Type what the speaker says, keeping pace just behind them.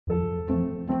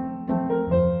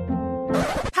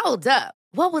Hold up.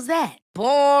 What was that?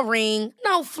 Boring.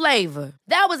 No flavor.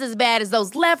 That was as bad as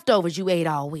those leftovers you ate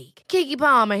all week. Keke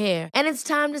Palmer here, and it's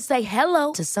time to say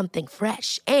hello to something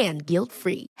fresh and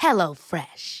guilt-free. Hello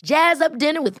Fresh. Jazz up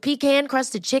dinner with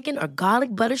pecan-crusted chicken or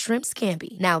garlic butter shrimp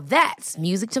scampi. Now that's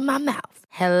music to my mouth.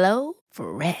 Hello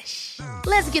Fresh.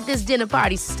 Let's get this dinner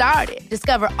party started.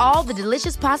 Discover all the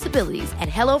delicious possibilities at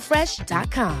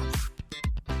hellofresh.com.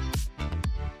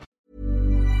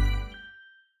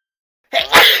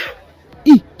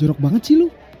 Ih, jorok banget sih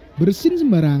lu. Bersin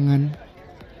sembarangan.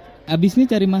 Abisnya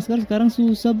cari masker sekarang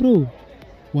susah, bro.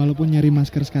 Walaupun nyari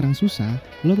masker sekarang susah,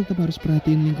 lo tetap harus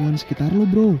perhatiin lingkungan sekitar lo,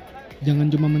 bro.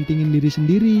 Jangan cuma mentingin diri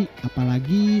sendiri.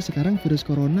 Apalagi sekarang virus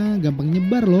corona gampang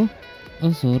nyebar loh.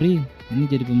 Oh sorry, ini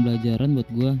jadi pembelajaran buat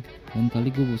gua. Lain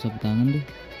kali gua bawa sapu tangan deh.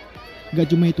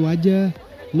 Gak cuma itu aja,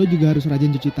 lo juga harus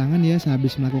rajin cuci tangan ya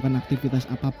sehabis melakukan aktivitas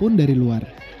apapun dari luar.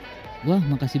 Wah,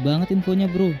 makasih banget infonya,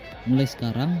 bro. Mulai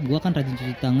sekarang gua akan rajin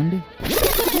cuci tangan deh.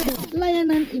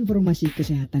 Layanan informasi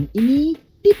kesehatan ini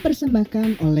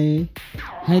dipersembahkan oleh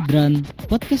Hydran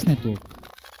Podcast Network.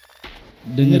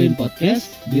 Dengerin podcast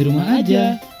di rumah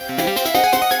aja.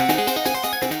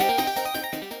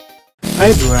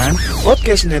 Hydran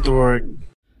Podcast Network.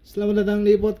 Selamat datang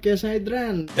di podcast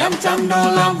Hydran. Dam cham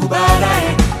dolam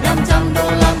hubarae, dam cham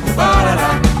dolam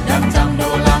hubarara, dam cham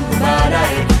dolam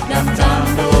hubarae, dam cham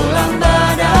dolam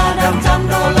bada, dam cham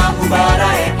dolam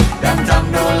hubarae, dam cham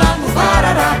dolam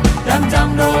hubarara, dam cham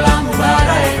dolam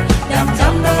hubarae, dam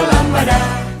cham dolam bada.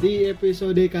 Di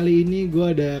episode kali ini gue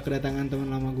ada kedatangan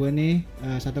teman lama gue nih,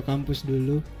 satu kampus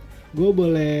dulu. Gue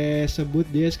boleh sebut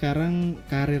dia sekarang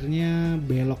karirnya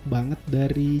belok banget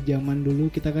dari zaman dulu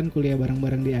kita kan kuliah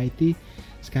bareng-bareng di IT.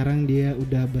 Sekarang dia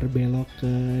udah berbelok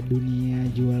ke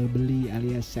dunia jual beli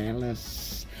alias sales.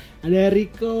 Ada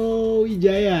Rico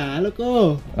Wijaya. Halo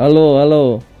Ko.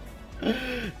 Halo.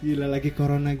 Gila lagi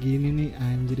corona gini nih,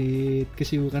 anjrit.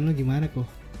 Kesibukan lo gimana Ko?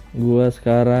 Gua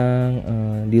sekarang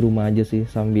di rumah aja sih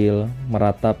sambil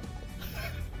meratap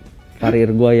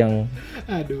karir gua yang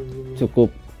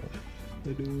cukup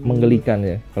menggelikan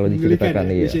ya kalau diceritakan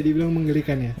ya. Bisa dibilang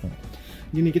menggelikan ya.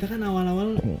 Gini, kita kan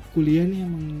awal-awal kuliah nih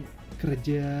emang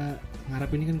kerja, ngarep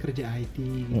ini kan kerja IT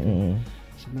gitu.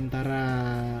 Sementara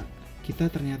kita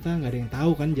ternyata nggak ada yang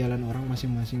tahu kan jalan orang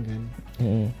masing-masing kan.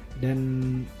 Dan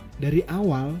dari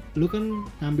awal lu kan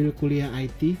ngambil kuliah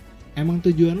IT, emang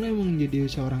tujuan lu emang jadi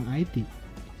seorang IT.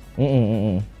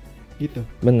 Gitu.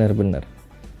 Benar.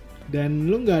 Dan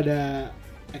lu nggak ada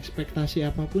ekspektasi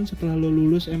apapun setelah lo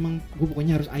lulus, emang gue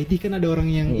pokoknya harus IT, kan ada orang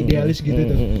yang idealis gitu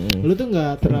tuh. Lo tuh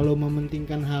nggak terlalu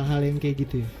mementingkan hal-hal yang kayak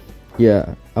gitu ya? Ya,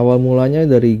 awal mulanya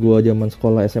dari gua zaman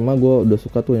sekolah SMA gua udah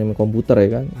suka tuh namanya komputer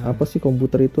ya kan. Apa sih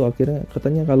komputer itu? Akhirnya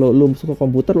katanya kalau lu suka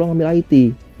komputer lu ngambil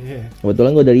IT.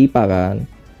 Kebetulan gua dari IPA kan.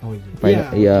 Oh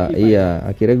iya. Iya.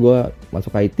 Akhirnya gua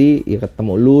masuk IT, ya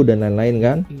ketemu lu dan lain-lain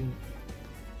kan.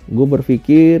 Gue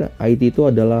berpikir IT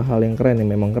itu adalah hal yang keren, yang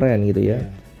memang keren gitu ya.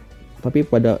 Tapi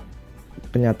pada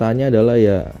kenyataannya adalah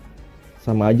ya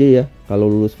sama aja ya. Kalau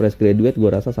lulus fresh graduate gue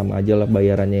rasa sama aja lah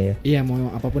bayarannya ya. Iya,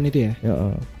 mau apapun itu ya.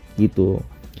 Ya gitu.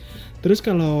 Terus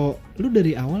kalau lu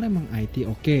dari awal emang IT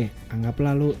oke,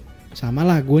 anggaplah lu sama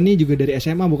lah. Gue nih juga dari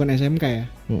SMA bukan SMK ya.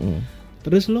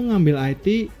 Terus lu ngambil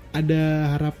IT,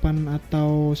 ada harapan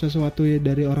atau sesuatu ya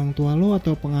dari orang tua lo,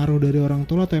 atau pengaruh dari orang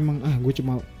tua lo, atau emang gue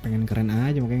cuma pengen keren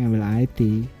aja makanya ngambil IT?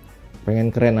 Pengen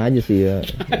keren aja sih ya.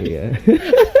 Iya.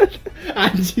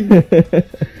 Anjing.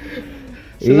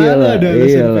 Iyalah.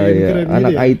 Ya.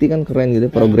 Anak ya? IT kan keren gitu,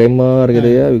 programmer gitu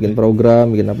ya, bikin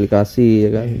program, bikin aplikasi ya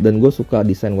kan. Dan gue suka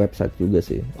desain website juga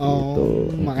sih. Oh, gitu.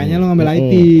 Makanya lo ngambil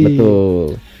IT.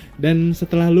 Betul. Dan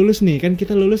setelah lulus nih, kan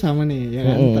kita lulus sama nih, ya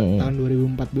kan, tahun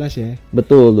 2014 ya.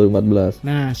 Betul, 2014.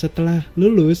 Nah, setelah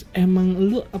lulus, emang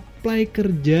lu apply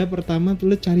kerja pertama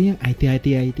tuh lu cari yang IT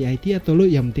atau lu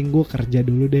yang penting gue kerja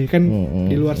dulu deh. Kan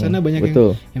di luar sana banyak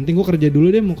yang penting gue kerja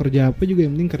dulu deh, mau kerja apa juga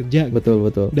yang penting kerja.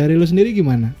 Betul. Dari lu sendiri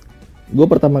gimana? Gue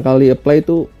pertama kali apply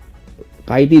tuh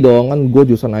ke IT dong, kan gue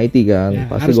jurusan IT kan, ya,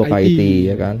 pasti gue ke IT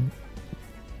ya kan.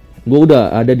 Gue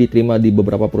udah ada diterima di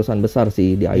beberapa perusahaan besar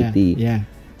sih di IT. Ya.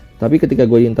 Tapi ketika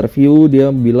gue interview,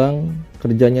 dia bilang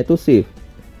kerjanya itu shift.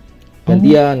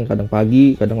 Gantian, kadang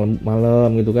pagi, kadang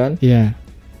malam gitu kan. Iya.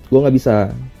 Gue nggak bisa,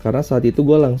 karena saat itu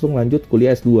gue langsung lanjut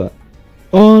kuliah S2.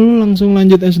 Oh, lu langsung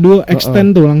lanjut S2,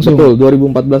 extend tuh langsung? Betul,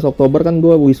 2014 Oktober kan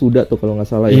gue wisuda tuh kalau nggak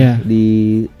salah ya.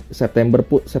 Di September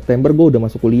gue udah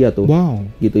masuk kuliah tuh. Wow.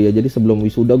 Gitu ya, jadi sebelum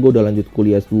wisuda gue udah lanjut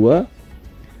kuliah S2.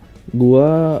 Gue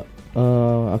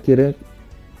akhirnya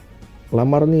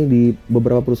lamar nih di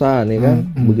beberapa perusahaan ya kan.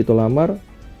 Begitu lamar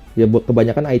Ya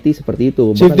kebanyakan IT seperti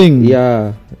itu. Shifting.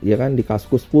 Iya, ya kan di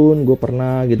Kaskus pun gue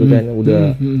pernah gitu kan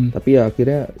udah. Tapi ya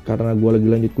akhirnya karena gue lagi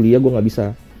lanjut kuliah gue nggak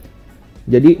bisa.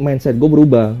 Jadi mindset gue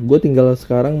berubah. Gue tinggal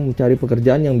sekarang mencari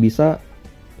pekerjaan yang bisa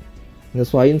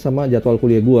nyesuaiin sama jadwal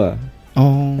kuliah gue.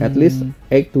 Oh. At least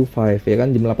 8 to 5 ya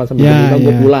kan, jam 8 sampai jam 5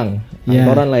 gue pulang.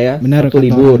 Kantoran lah ya. Benar, Sabtu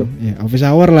libur. Ya, office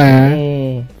hour lah.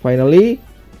 Finally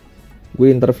gue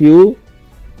interview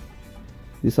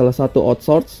di salah satu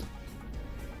outsource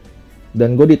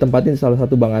dan gue ditempatin di salah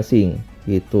satu bank asing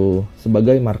gitu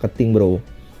sebagai marketing, bro.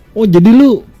 Oh, jadi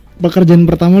lu pekerjaan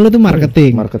pertama lu tuh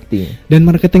marketing. Marketing. Dan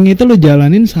marketing itu lu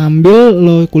jalanin sambil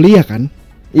lo kuliah kan?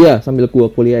 Iya, sambil gua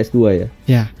kuliah S2 ya.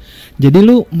 Ya. Jadi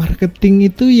lu marketing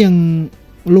itu yang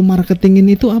lu marketingin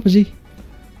itu apa sih?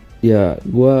 Ya,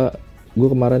 gua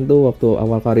kemarin tuh waktu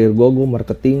awal karir gua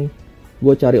marketing,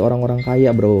 gua cari orang-orang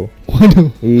kaya, bro.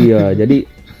 Waduh. Iya,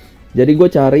 jadi gue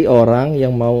cari orang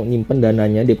yang mau nyimpen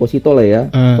dananya, deposito lah ya,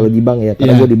 kalau di bank ya,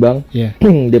 karena gue di bank,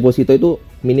 deposito itu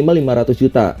minimal 500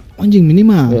 juta. Anjing,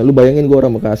 minimal. Ya, lu bayangin gue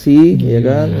orang Bekasi, ya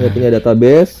kan, nggak punya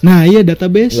database. Nah iya,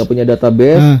 database. Nggak punya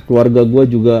database, keluarga gue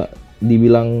juga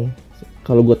dibilang,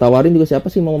 kalau gue tawarin juga siapa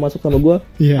sih mau masuk sama gue?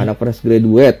 Anak fresh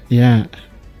graduate.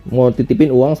 Mau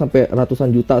titipin uang sampai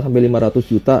ratusan juta, sampai 500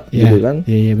 juta gitu kan.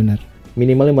 Iya benar.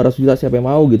 Minimal 500 juta siapa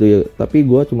yang mau gitu ya. Tapi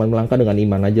gue cuma melangkah dengan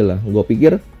iman aja lah. Gue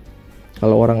pikir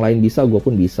kalau orang lain bisa, gue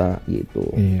pun bisa gitu.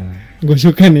 Iya. Gue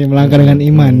suka nih melangkah dengan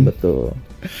iman. Betul.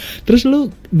 Terus lu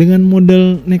dengan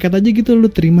modal nekat aja gitu, lu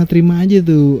terima aja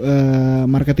tuh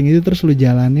marketing itu, terus lu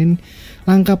jalanin.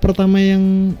 Langkah pertama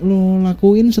yang lu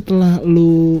lakuin setelah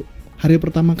lu hari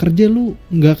pertama kerja, lu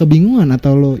nggak kebingungan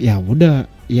atau lu ya udah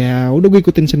gue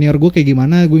ikutin senior gue kayak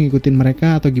gimana, gue ngikutin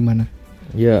mereka atau gimana?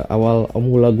 Ya awal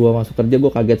mula gue masuk kerja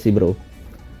gue kaget sih, bro.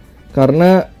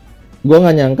 Karena gue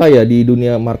nggak nyangka ya di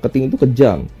dunia marketing itu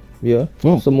kejam, ya.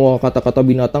 Semua kata-kata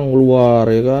binatang keluar,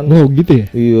 ya kan? Oh gitu ya?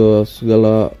 Iya,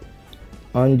 segala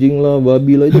anjing lah,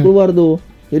 babi lah itu keluar tuh.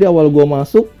 Jadi awal gue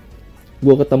masuk,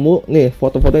 gue ketemu nih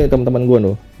foto-fotonya teman-teman gue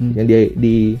tuh, yang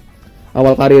di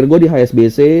awal karir gue di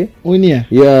HSBC. Oh ini ya?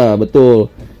 Iya betul.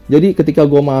 Jadi ketika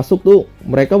gue masuk tuh,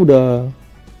 mereka udah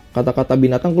kata-kata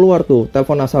binatang keluar tuh,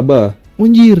 telepon nasabah,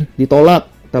 anjir, ditolak.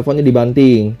 Teleponnya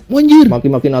dibanting, anjir,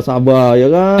 maki-maki nasabah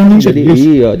ya kan. Jadi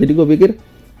iya, jadi gue pikir,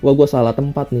 wah gue salah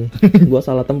tempat nih, gue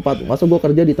salah tempat. Masa gue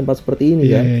kerja di tempat seperti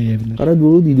ini kan? Iya, karena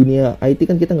dulu di dunia IT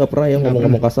kan kita nggak pernah ya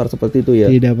ngomong-ngomong kasar seperti itu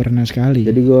ya. Tidak pernah sekali.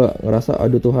 Jadi gue ngerasa,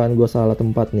 aduh Tuhan, gue salah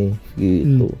tempat nih,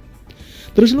 gitu.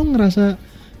 Terus lu ngerasa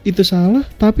itu salah,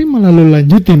 tapi malah lu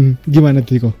lanjutin, gimana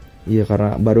tuh kok? Iya,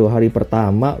 karena baru hari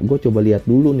pertama gue coba lihat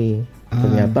dulu nih,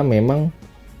 ternyata memang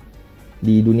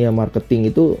di dunia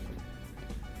marketing itu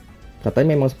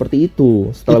katanya memang seperti itu.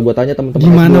 Setelah gue tanya teman-teman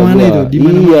di mana-mana itu, di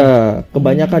mana-mana. Iya,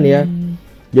 kebanyakan ya.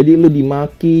 Jadi lu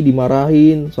dimaki,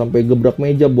 dimarahin, sampai gebrak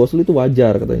meja bos lu itu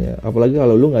wajar katanya. Apalagi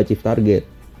kalau lu nggak achieve target.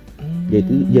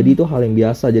 Jadi itu hal yang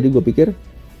biasa. Jadi gue pikir,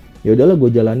 ya udahlah gue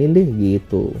jalanin deh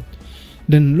gitu.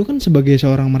 Dan lu kan sebagai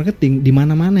seorang marketing, di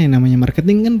mana-mana yang namanya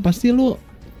marketing kan pasti lu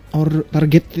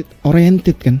target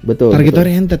oriented kan? Betul. Target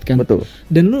oriented kan? Betul.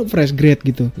 Dan lu fresh grade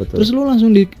gitu. Betul. Terus lu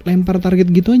langsung dilempar target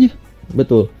gitu aja?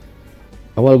 Betul.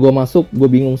 Awal gue masuk, gue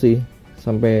bingung sih.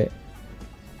 Sampai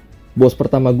bos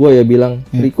pertama gue ya bilang,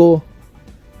 Riko,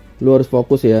 lu harus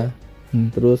fokus ya.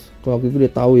 Terus waktu itu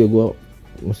dia tahu ya gue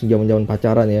masih zaman-zaman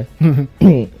pacaran ya.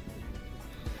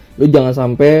 Lu jangan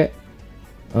sampai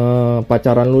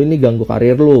pacaran lu ini ganggu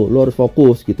karir lu harus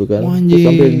fokus gitu kan. Terus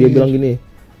sampai dia bilang gini,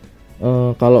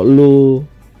 kalau lu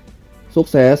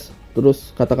sukses,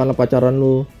 terus katakanlah pacaran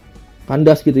lu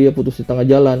kandas gitu ya, putus di tengah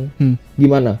jalan,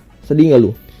 gimana? Sedih nggak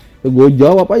lu? Gue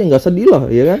jawab aja nggak sedih lah,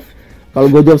 ya kan? Kalau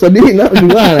gue jawab sedih, nah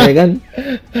gimana ya kan?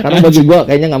 Karena bagi gue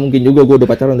kayaknya nggak mungkin juga, gue udah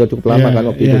pacaran udah cukup lama kan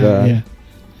waktu itu kan.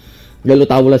 Ya lu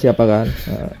tahu lah siapa kan.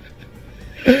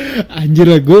 Anjir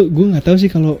lah, gue nggak tahu sih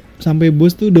kalau sampai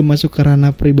bos tuh udah masuk ke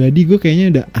ranah pribadi, gue kayaknya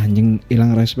udah anjing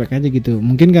hilang respect aja gitu.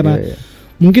 Mungkin karena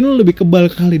mungkin lu lebih kebal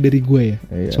kali dari gue ya,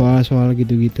 soal-soal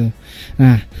gitu-gitu.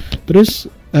 Nah, terus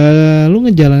lu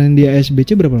ngejalanin di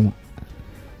ASBC berapa lama?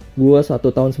 Gue 1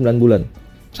 tahun 9 bulan.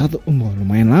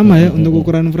 Lumayan lama ya untuk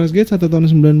ukuran fresh grade. 1 tahun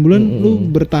 9 bulan lu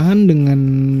bertahan dengan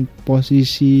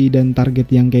posisi dan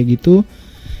target yang kayak gitu.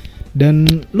 Dan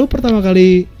lu pertama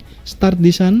kali start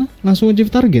di sana langsung achieve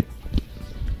target.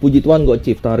 Puji Tuhan gue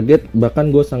achieve target,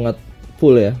 bahkan gue sangat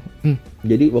full ya.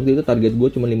 Jadi waktu itu target gue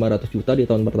cuma 500 juta di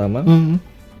tahun pertama.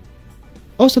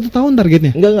 Oh, 1 tahun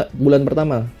targetnya? Enggak, bulan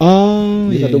pertama. Oh,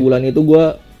 di 1 bulan itu gue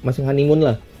masih honeymoon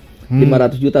lah.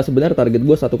 500 juta sebenarnya target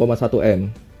gue 1,1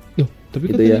 M. Tapi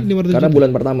gitu ya. Karena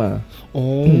bulan pertama.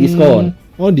 Oh. Diskon.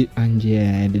 Oh,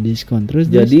 anjay, ada diskon.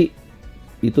 Terus jadi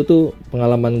itu tuh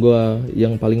pengalaman gue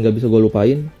yang paling gak bisa gue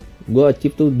lupain. Gue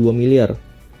achieve tuh 2 miliar.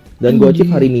 Dan gue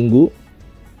achieve hari Minggu.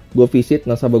 Gue visit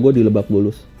nasabah gue di Lebak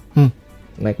Bulus.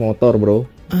 Naik motor bro.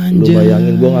 Lu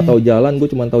bayangin, gue gak tahu jalan. Gue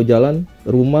cuma tahu jalan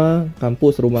rumah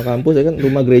kampus ya kan,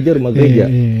 rumah gereja.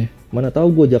 Mana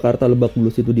tahu gue Jakarta Lebak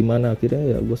Bulus itu di mana.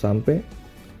 Akhirnya ya gue sampai.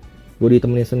 Gue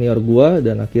ditemenin senior gue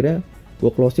dan akhirnya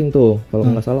gue closing tuh. Kalau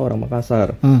nggak salah orang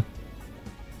Makassar.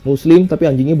 Muslim tapi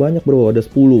anjingnya banyak bro, ada 10.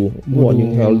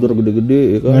 Anjing helder gede-gede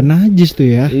ya kan. Gak najis tuh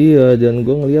ya. Iya, dan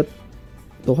gue ngeliat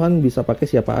Tuhan bisa pakai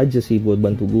siapa aja sih buat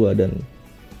bantu gue. Dan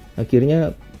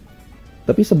akhirnya,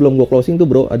 tapi sebelum gue closing tuh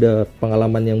bro, ada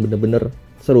pengalaman yang bener-bener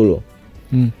seru loh.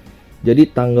 Jadi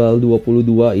tanggal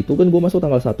 22 itu kan gue masuk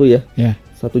tanggal 1 ya, 1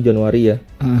 Januari ya.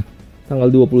 Tanggal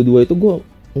 22 itu gue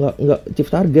nggak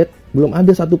achieve target, belum ada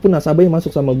satupun nasabah yang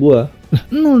masuk sama gue.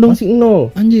 Nol dong. Masih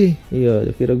 0. Anjir. Iya,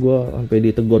 akhirnya gue sampai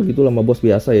ditegur gitu sama bos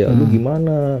biasa ya. Lu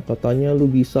gimana? Katanya lu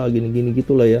bisa gini-gini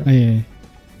gitulah ya.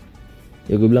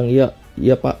 Ya gue bilang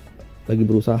iya pak, lagi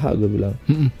berusaha gue bilang.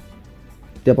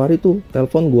 Tiap hari tuh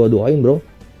telepon gue doain bro.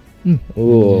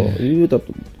 Iya,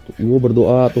 gue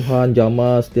berdoa Tuhan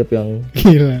jamah setiap yang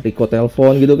Riko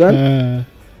telepon gitu kan.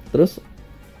 Terus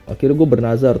akhirnya gue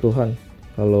bernazar, Tuhan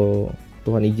kalau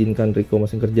Tuhan izinkan Riko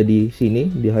masih kerja di sini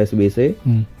di HSBC,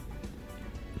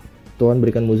 Tuhan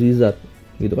berikan mukjizat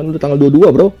gitu kan. Udah tanggal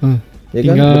 22 bro. Ya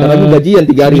kan, bentar lagi gajian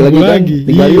 3 hari lagi kan.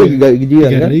 3 hari lagi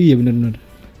gajian kan. Iya benar-benar.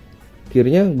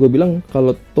 Akhirnya gue bilang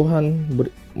kalau Tuhan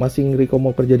masih Riko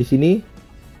mau kerja di sini,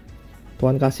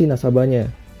 Tuhan kasih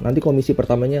nasabahnya. Nanti komisi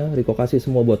pertamanya Riko kasih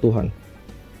semua buat Tuhan.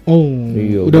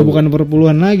 Iya, udah bukan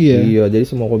perpuluhan lagi ya. Iya, jadi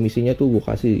semua komisinya tuh gue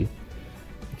kasih.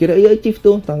 Kira iya achieve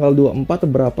tuh tanggal 24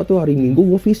 berapa tuh hari Minggu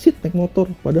gue visit naik motor,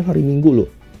 padahal hari Minggu loh.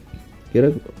 Kira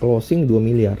closing 2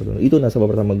 miliar tuh. Itu nasabah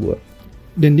pertama gue.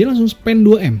 Dan dia langsung spend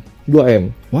 2M.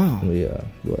 Wow. Iya,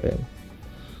 2M.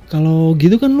 Kalau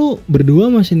gitu kan lu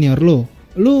berdua sama senior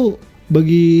lu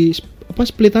bagi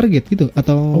split target gitu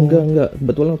atau enggak.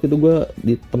 Kebetulan waktu itu gue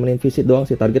ditemenin visit doang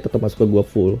sih, target tetap masuk ke gue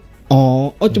full.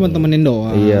 Cuma temenin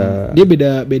doang. Iya. Dia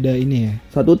beda ini ya.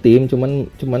 Satu tim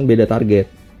cuman beda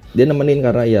target. Dia nemenin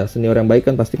karena ya senior yang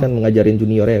baik kan pasti kan mengajarin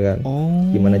juniornya kan.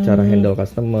 Gimana cara handle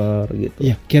customer gitu.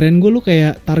 Iya, kirain gue lu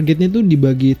kayak targetnya tuh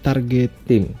dibagi target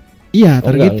tim. Iya,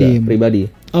 target tim. Pribadi.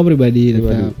 Pribadi.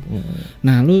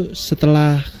 Nah, lu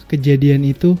setelah kejadian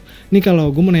itu, nih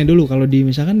kalau gue mau nanya dulu, kalau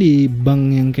misalkan di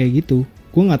bank yang kayak gitu,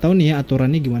 gue nggak tahu nih ya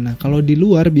aturannya gimana. Kalau di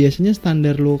luar biasanya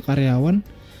standar lu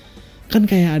karyawan kan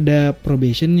kayak ada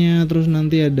probationnya, terus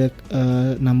nanti ada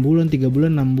 6 bulan, 3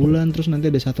 bulan, 6 bulan, terus nanti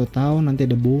ada 1 tahun, nanti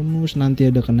ada bonus, nanti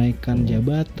ada kenaikan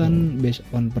jabatan based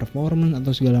on performance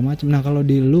atau segala macam. Nah kalau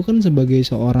di lu kan sebagai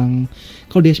seorang,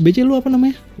 kalau di SBC lu apa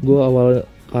namanya? Gue awal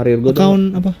karir gue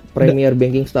account apa? Premier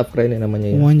Banking Staff keren ya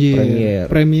namanya ya.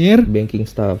 Premier Banking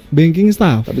Staff.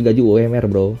 Tapi gaji UMR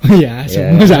bro. Ya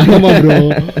sama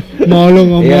bro. Mau lu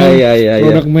ngomong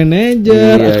product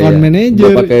manager, account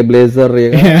manager. Gue pakai blazer ya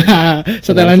kan.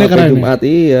 Setelannya keren. Jumat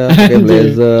pakai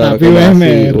blazer. Tapi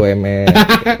UMR.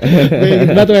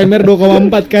 Berat UMR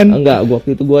 2,4 kan? Enggak,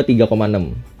 waktu itu gue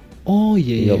 3,6. Oh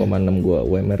iya. 3,6 gue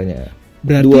UMR-nya.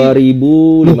 Berarti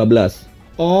 2015.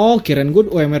 Kirain gue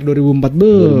UMR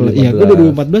 2014. Iya, gue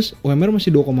 2014 UMR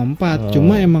masih 2,4.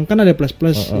 Cuma emang kan ada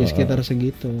plus-plus ya sekitar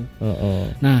segitu.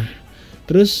 Nah,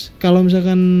 terus kalau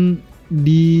misalkan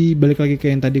balik lagi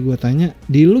ke yang tadi gue tanya,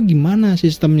 di lu gimana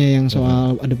sistemnya yang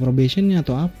soal ada probationnya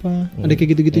atau apa? Ada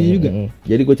kayak gitu-gitunya juga?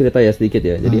 Jadi gue cerita ya sedikit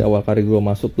ya. Jadi awal karir gue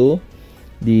masuk tuh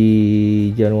di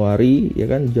Januari ya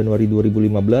kan, Januari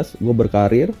 2015 gue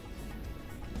berkarir.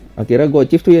 Akhirnya gue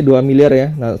achieve tuh ya 2 miliar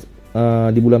ya. Nah,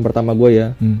 di bulan pertama gue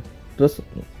ya. Terus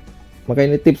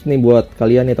makanya ini tips nih buat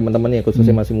kalian ya teman-teman ya,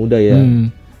 khususnya masih muda ya.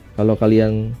 Kalau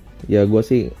kalian ya, gue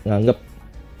sih nganggep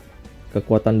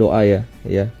kekuatan doa ya.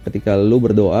 Ketika lu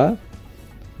berdoa,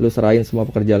 lu serahin semua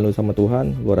pekerjaan lu sama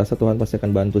Tuhan, gue rasa Tuhan pasti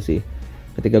akan bantu sih.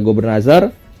 Ketika gue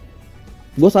bernazar,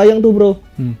 gue sayang tuh bro.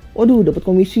 Waduh, dapat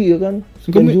komisi ya kan,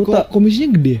 sekian juta.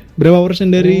 Komisinya gede? Berapa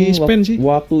persen dari spend sih?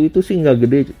 Waktu itu sih nggak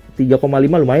gede, 3,5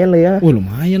 lumayan lah ya.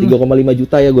 Lumayan lah. 3,5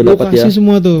 juta ya gue dapat ya. Lu kasih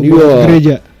semua tuh buat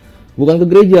gereja? Bukan ke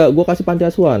gereja, gue kasih panti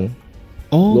asuhan.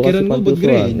 Kirain gue buat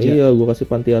gereja. Iya, gue kasih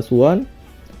panti asuhan.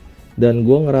 Dan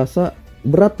gue ngerasa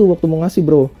berat tuh waktu mau ngasih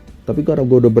bro. Tapi karena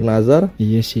gue udah bernazar,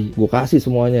 iya sih, gue kasih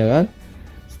semuanya kan.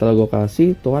 Setelah gue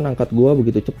kasih, Tuhan angkat gue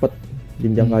begitu cepet.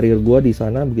 Jenjang karir gue di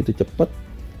sana begitu cepet.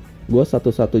 Gue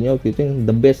satu-satunya waktu itu yang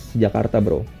the best Jakarta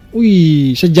bro.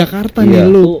 Wih, se-Jakarta nih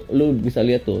lu. Lu bisa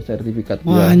lihat tuh sertifikat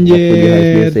gue waktu di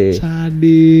HSBC.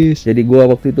 Sadis. Jadi gue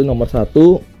waktu itu nomor 1.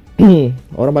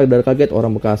 Orang pada kaget,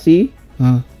 orang Bekasi,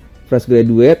 fresh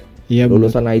graduate,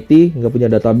 lulusan IT, nggak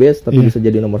punya database tapi bisa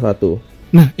jadi nomor 1.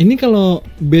 Nah, ini kalau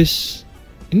best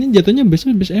ini jatuhnya best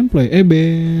employee,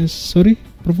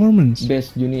 performance.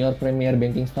 Best Junior Premier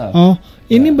Banking Staff. Oh,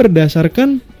 ini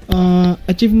berdasarkan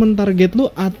achievement target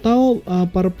lu atau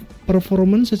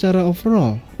performance secara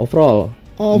overall? Overall.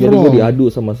 Oh, Jadi overall. gue diadu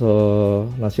sama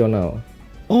nasional.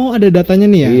 Oh, ada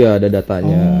datanya nih ya? Iya, ada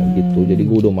datanya gitu. Jadi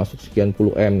gue udah masuk sekian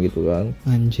puluh M gitu kan.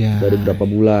 Anjay. Dari berapa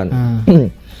bulan.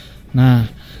 Nah,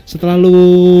 setelah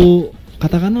lu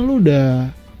katakanlah lu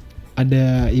udah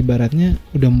ada ibaratnya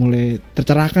udah mulai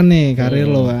tercerahkan nih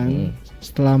karir lo kan.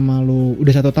 Setelah lu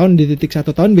udah 1 tahun, di titik 1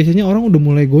 tahun biasanya orang udah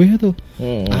mulai goyah tuh.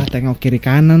 Tengok kiri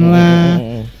kanan lah.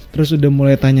 Terus udah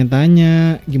mulai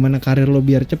tanya-tanya gimana karir lo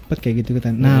biar cepet kayak gitu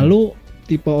kan. Nah, lu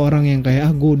tipe orang yang kayak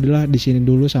gue udahlah di sini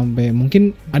dulu sampai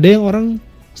mungkin ada yang orang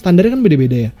standarnya kan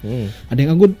beda-beda ya. Ada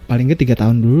yang gue paling nggak 3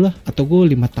 tahun dulu lah, atau gue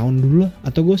 5 tahun dulu lah,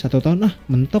 atau gue 1 tahun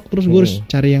mentok terus gue harus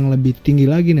cari yang lebih tinggi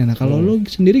lagi nih. Nah, kalau lo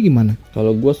sendiri gimana?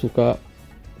 Kalau gue suka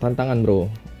tantangan bro.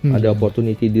 Ada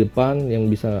opportunity di depan yang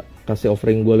bisa kasih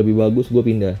offering gue lebih bagus, gue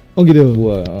pindah. Oh gitu.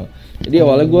 Jadi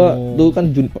awalnya gue dulu kan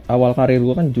awal karir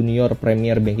gue kan junior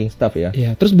premier banking staff ya.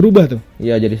 Iya. Terus berubah tuh?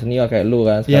 Iya, jadi senior kayak lu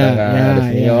kan sekarang kan. Ada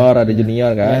senior, ada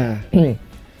junior kan.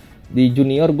 Di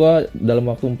junior gue dalam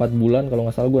waktu 4 bulan kalau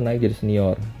nggak salah gue naik jadi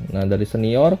senior. Nah dari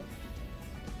senior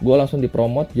gue langsung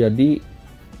dipromot jadi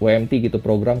WMT gitu,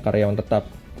 program karyawan tetap.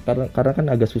 Karena kan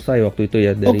agak susah ya waktu itu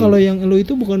ya. Dari... Oh, kalau yang lu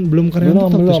itu belum karyawan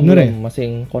tetap tuh sebenarnya?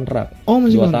 Masih kontrak. Oh,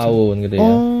 masih 2 tahun gitu ya.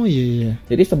 Oh iya.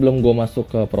 Jadi sebelum gue masuk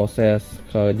ke proses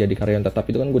ke jadi karyawan tetap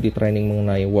itu kan gue di training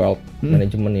mengenai wealth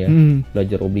management ya.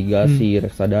 Belajar obligasi,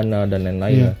 reksadana dan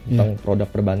lain-lain tentang produk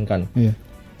perbankan.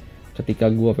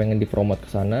 Ketika gue pengen dipromot ke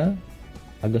sana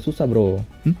agak susah bro.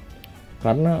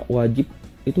 Karena wajib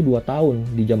itu 2 tahun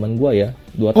di zaman gue ya.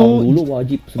 2 tahun dulu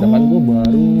wajib, sedangkan gue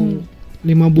baru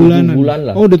 5 bulan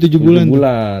lah. Oh, udah 7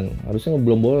 bulan. Harusnya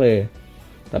belum boleh.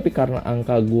 Tapi karena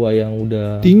angka gua yang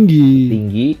udah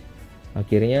tinggi,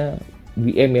 akhirnya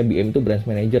BM itu branch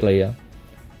manager lah ya.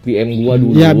 BM gua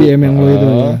dulu. Ya, BM yang lo itu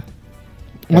ya.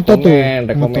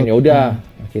 Rekomen ya udah.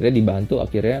 Akhirnya dibantu,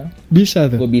 akhirnya bisa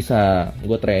tuh.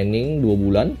 Gua training 2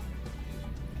 bulan.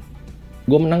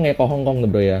 Gua menang ya ke Hong Kong tuh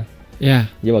bro ya. Ya.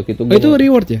 Jadi waktu itu itu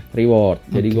reward ya? Reward.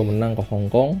 Jadi gua menang ke Hong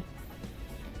Kong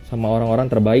sama orang-orang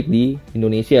terbaik di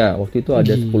Indonesia. Waktu itu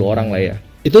ada 10 orang lah ya.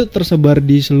 Itu tersebar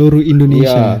di seluruh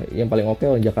Indonesia? Iya, yang paling oke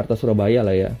Jakarta, Surabaya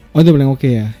lah ya. Oh, itu paling oke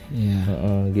ya? Iya.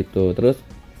 Gitu. Terus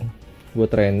gue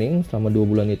training selama 2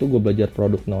 bulan itu gue belajar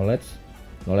produk knowledge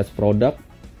produk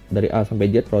dari A sampai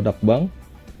Z, produk bank.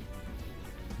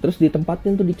 Terus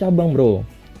ditempatin tuh di cabang bro.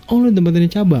 Oh, lu tempatin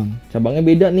di cabang? Cabangnya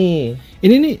beda nih.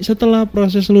 Ini nih setelah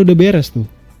proses lu udah beres tuh?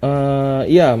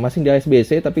 Iya, masih di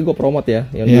ASBC tapi gue promote ya.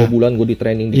 Yang 2 bulan gue di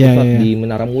training di pusat di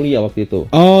Menara Mulia waktu itu.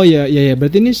 Oh iya.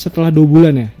 Berarti ini setelah 2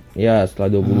 bulan ya? Iya,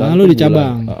 setelah 2 bulan. Lu di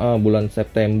cabang? Bulan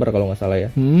September kalau nggak salah ya.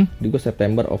 Jadi gue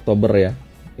September, Oktober ya.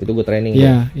 Itu gue training.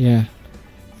 Iya.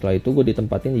 Setelah itu gue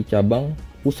ditempatin di cabang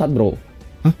pusat bro.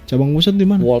 Hah? Cabang pusat di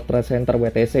mana? World Trade Center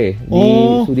WTC di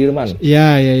Sudirman.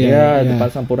 Iya. Depan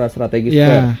Sampurna Strategis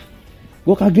Square.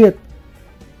 Gue kaget.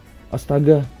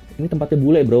 Astaga. Ini tempatnya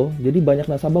bule bro, jadi banyak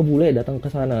nasabah bule datang ke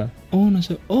sana.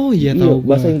 Oh iya tahu.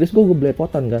 Bahasa Inggris gue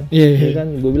belepotan kan. Iya.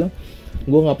 Kan gue bilang,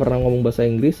 gue nggak pernah ngomong bahasa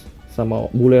Inggris sama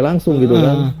bule langsung gitu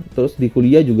kan. Terus di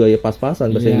kuliah juga ya pas-pasan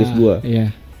bahasa Inggris gue.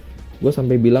 Iya. Gue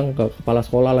sampai bilang ke kepala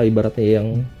sekolah lah ibaratnya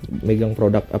yang megang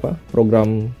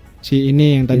program si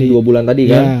ini yang tadi 2 bulan tadi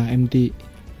kan. Iya, MT.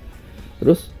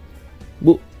 Terus,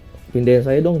 Bu, pindahin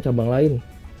saya dong cabang lain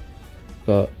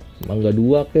ke Mangga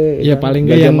 2 ke ya, kan? paling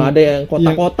gak yang ada yang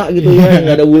kota-kota gitu ya, yang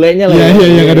gak ada bulenya lah.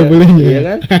 Iya, gak ada bulenya. Iya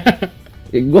kan?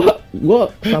 Gue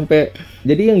sampai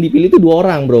jadi yang dipilih itu 2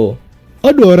 orang, Bro.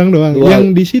 Oh, 2 orang doang. Yang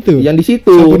di situ. Iya,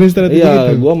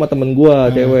 gue sama temen gue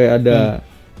cewek ada.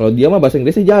 Kalau dia mah bahasa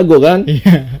Inggrisnya jago kan?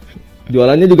 Iya.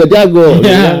 Jualannya juga jago,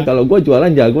 kan? Kalau gue jualan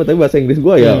jago tapi bahasa Inggris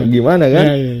gue ya gimana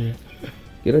kan? Iya.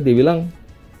 Kira dia bilang,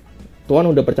 Tuhan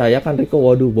udah percayakan Riko,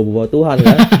 waduh, bawa Tuhan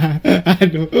kan?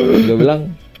 Aduh. Gue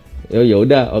bilang, ya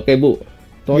udah, oke Bu,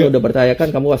 Tuhan udah percayakan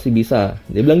kamu pasti bisa.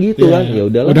 Dia bilang gitu kan, ya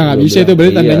udahlah. Udah nggak bisa itu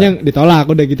berarti tandanya ditolak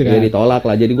udah gitu kan? Ya ditolak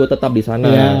lah, jadi gue tetap di sana,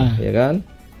 ya kan?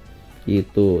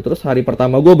 Gitu. Terus hari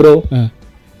pertama gue bro,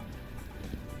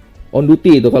 on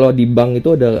duty itu kalau di bank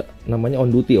itu ada namanya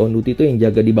on duty. On duty itu yang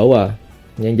jaga di bawah,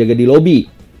 yang jaga di lobby.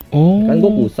 Oh. Kan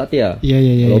gue pusat ya.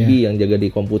 Iya. Lobby yang jaga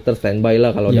di komputer standby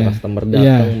lah kalau ada customer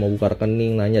datang mau buka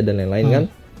rekening, nanya dan lain-lain kan.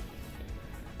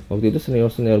 Waktu itu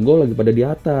senior gue lagi pada di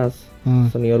atas.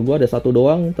 Senior gue ada 1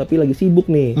 doang tapi lagi sibuk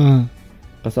nih.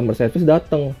 Customer service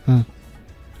datang.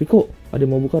 Riko, ada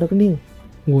yang mau buka rekening.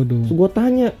 Waduh. So gue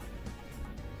tanya,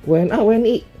 WNA,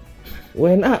 WNI,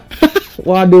 WNA.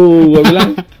 Waduh, gue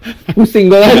bilang pusing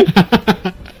gue kan.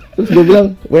 Terus gue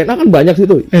bilang, WNA kan banyak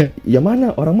situ. Ya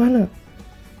mana? Orang mana?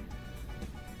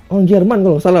 Orang Jerman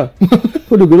kalau nggak salah.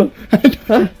 Waduh, gue bilang,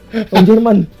 hah? Orang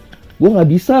Jerman? Gue nggak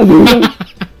bisa, gue bilang.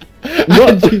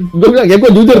 Gue bilang, ya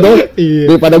gue jujur dong.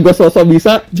 Iya. Daripada gue sosok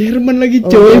bisa. Jerman lagi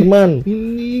Orang coy. Jerman.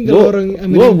 Ini nggak orang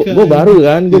Amerika. Gue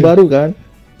baru kan.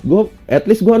 Gue at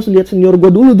least gue harus lihat senior gue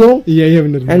dulu dong. Iya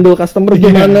benar. Handle customer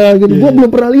gimana gitu. Gue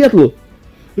belum pernah lihat loh.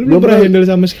 Lu belum pernah handle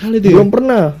sama sekali tuh. Belum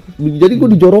pernah. Jadi gue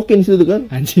dijorokin situ kan.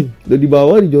 Anjing. Udah di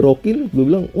bawah dijorokin. Gue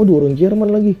bilang, waduh orang Jerman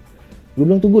lagi. Gue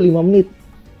bilang tunggu 5 menit.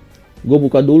 Gue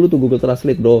buka dulu tuh Google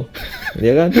Translate bro.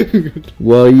 Ya kan.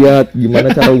 Gue lihat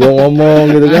gimana cara gue ngomong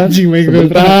gitu kan. Anjing,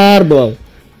 sebentar doang.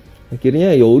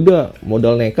 Akhirnya ya udah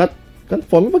modal nekat. Kan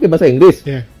formnya pakai bahasa Inggris.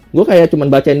 Iya. Gue kayak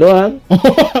cuman bacain doang.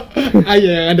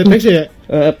 Iya, ada teks ya.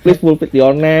 Please fulfill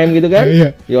your name gitu kan. Iya.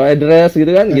 Your address gitu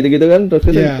kan. Gitu-gitu kan. Terus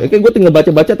oke gue tinggal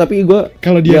baca-baca tapi gue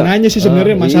kalau dia nanya sih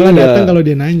sebenarnya masalah datang kalau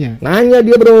dia nanya. Nanya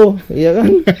dia bro. Iya kan.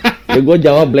 Ya gue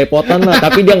jawab belepotan lah,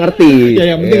 tapi dia ngerti.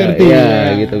 Ya yang penting ngerti. Ya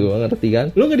gitu, gue ngerti kan.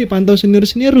 Lu nggak dipantau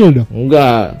senior lu dong?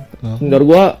 Enggak. Senior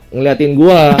gue ngeliatin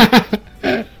gue.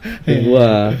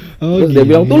 Terus dia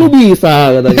bilang tuh lu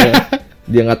bisa katanya.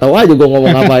 Dia nggak tahu aja gue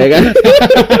ngomong apa ya kan.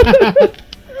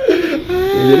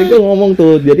 Jadi gue ngomong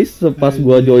tuh. Jadi pas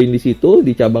gue join di situ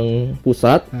di cabang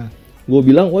pusat. Gue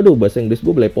bilang, waduh bahasa Inggris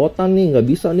gue belepotan nih, nggak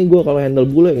bisa nih gue kalau handle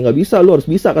bule, nggak bisa, lu harus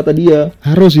bisa kata dia.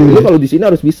 Harus gitu. Lu kalau di sini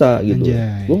harus bisa gitu.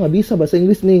 Anjay. Gue nggak bisa bahasa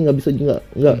Inggris nih, nggak bisa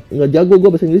nggak jago gue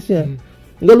bahasa Inggrisnya.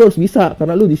 Enggak, lu harus bisa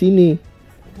karena lu di sini.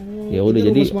 Ya udah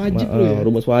jadi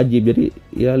rumus wajib. Jadi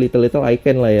ya little I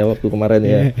can lah ya waktu kemarin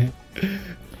ya.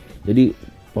 Jadi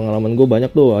pengalaman gue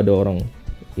banyak tuh, ada orang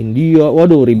India,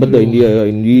 waduh ribet dah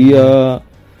India.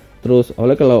 Terus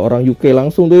oleh kalau orang UK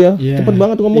langsung tuh ya, cepet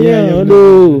banget ngomongnya,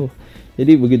 aduh.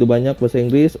 Jadi begitu banyak bahasa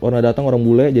Inggris, orang datang orang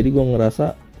bule, jadi gue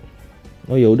ngerasa,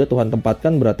 oh ya udah Tuhan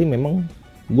tempatkan berarti memang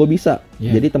gue bisa.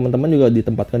 Jadi teman-teman juga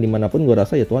ditempatkan dimanapun, gue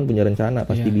rasa ya Tuhan punya rencana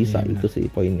pasti bisa, itu sih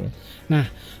poinnya. Nah,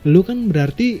 lu kan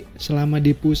berarti selama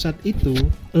di pusat itu,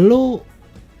 lu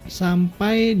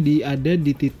sampai ada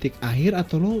di titik akhir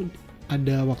atau lu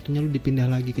ada waktunya lu dipindah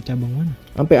lagi ke cabang mana?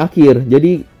 Sampai akhir.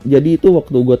 Jadi itu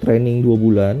waktu gue training 2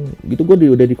 bulan, gitu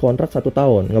gue udah dikontrak 1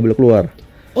 tahun, nggak boleh keluar.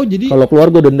 Oh jadi kalau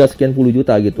keluar gue denda sekian puluh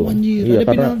juta gitu. Anjir, iya,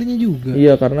 ada penaltinya juga.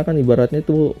 Iya, karena kan ibaratnya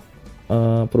tuh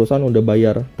perusahaan udah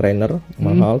bayar trainer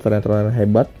mahal, trainer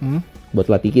hebat buat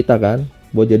latih kita kan,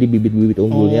 buat jadi bibit-bibit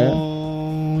unggulnya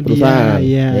perusahaan,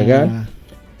 ya kan.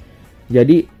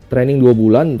 Jadi training 2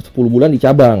 bulan, 10 bulan di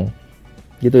cabang,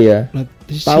 gitu ya.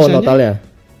 Tahun totalnya.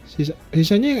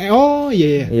 Sisanya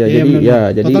jadi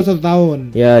total 1 tahun.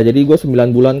 Ya, jadi gue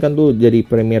 9 bulan kan tuh jadi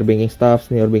premier banking staff,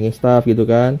 senior banking staff gitu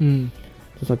kan.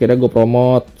 Terus akhirnya gue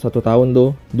promote 1 tahun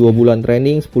tuh, 2 bulan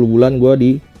training, 10 bulan gue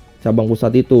di cabang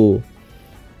pusat itu.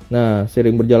 Nah,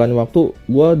 sering berjalan waktu,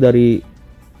 gue dari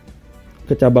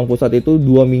ke cabang pusat itu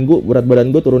 2 minggu berat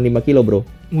badan gue turun 5 kilo bro.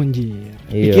 Anjir,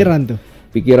 iya.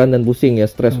 Pikiran dan pusing ya,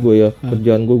 stres gue ya.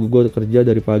 Kerjaan gue kerja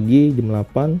dari pagi jam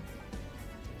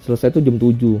 8, selesai tuh jam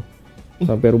 7.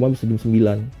 Sampai rumah bisa jam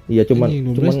 9. Iya cuman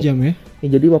jam ya?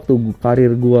 Jadi waktu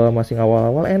karir gue masih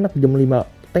awal-awal enak, jam 5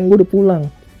 tank gue udah pulang.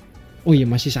 Oh iya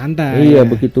masih santai. Iya,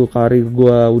 begitu karir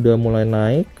gue udah mulai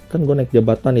naik, kan gue naik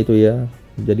jabatan itu ya,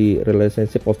 jadi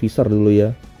relationship officer dulu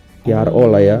ya, PRO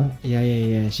lah ya.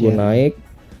 Iya. Gue naik,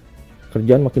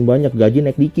 kerjaan makin banyak, gaji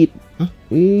naik dikit. Hah?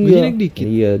 Iya. Gaji naik dikit?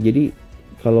 Iya, jadi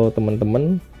kalau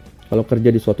teman-teman kalau kerja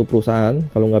di suatu perusahaan,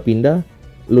 kalau nggak pindah,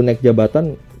 lu naik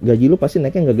jabatan, gaji lu pasti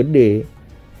naiknya nggak gede,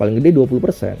 paling gede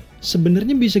 20%.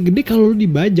 Sebenarnya bisa gede kalau lu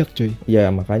dibajak coy.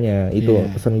 Ya makanya itu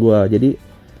pesan gue.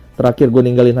 Jadi terakhir gue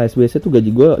ninggalin HSBC tuh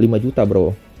gaji gue 5 juta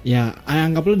bro. Ya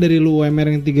anggaplah dari lu UMR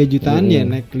yang 3 jutaan ya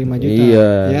naik 5 juta. Iya.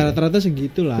 Ya rata-rata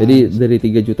segitulah. Jadi dari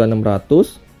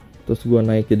 3.600.000 terus gue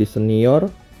naik jadi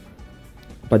senior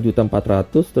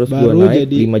 4.400.000, terus gue naik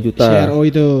jadi 5 juta. CRO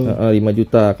itu 5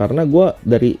 juta karena gue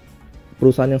dari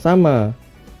perusahaan yang sama.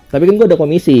 Tapi kan gue ada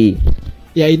komisi.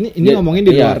 Ya ini ngomongin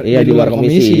di luar di luar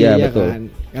komisi ya betul. Kan?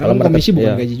 Karena komisi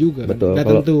bukan gaji juga. Betul. Kan?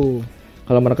 Tentu.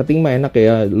 Kalau marketing mah enak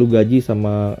ya, lu gaji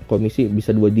sama komisi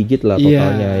bisa 2 digit lah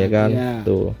totalnya ya kan.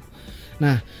 Tuh.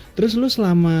 Nah, terus lu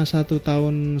selama 1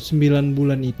 tahun 9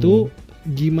 bulan itu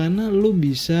gimana lu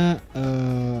bisa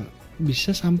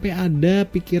sampai ada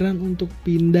pikiran untuk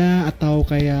pindah atau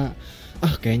kayak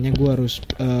kayaknya gua harus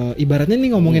ibaratnya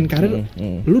nih ngomongin karir,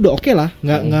 lu udah oke lah,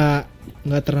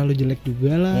 nggak terlalu jelek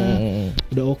juga lah,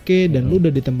 udah oke dan lu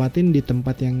udah ditempatin di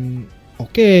tempat yang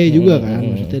juga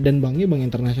kan, maksudnya dan banknya bank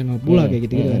internasional pula kayak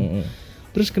gitu kan.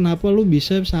 Terus kenapa lu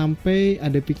bisa sampai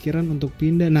ada pikiran untuk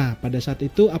pindah? Nah pada saat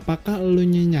itu apakah lu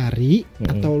nyari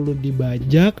atau lu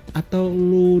dibajak atau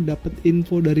lu dapet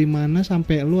info dari mana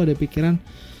sampai lu ada pikiran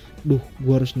duh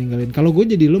gue harus ninggalin. Kalau gue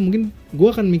jadi lo mungkin gue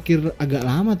akan mikir agak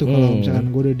lama tuh kalau misalkan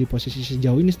gue udah di posisi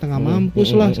sejauh ini, setengah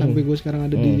mampus lah sampai gue sekarang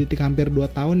ada di titik hampir 2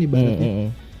 tahun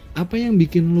ibaratnya. Apa yang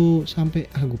bikin lo sampai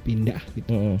gue pindah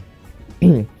gitu?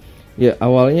 Ya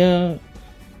awalnya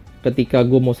ketika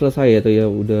gue mau selesai ya tuh ya,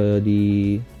 udah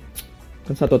di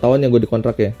kan 1 tahun yang gue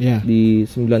dikontrak ya. Di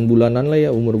 9 bulanan lah ya,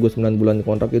 umur gue 9 bulan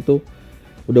dikontrak itu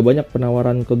udah banyak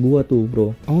penawaran ke gua tuh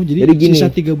bro. Oh jadi gini, sisa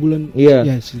 3 bulan. Iya.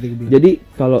 Ya, sisa 3 bulan. Jadi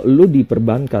kalau lu di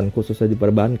perbankan, khususnya di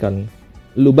perbankan,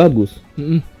 lu bagus,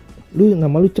 lu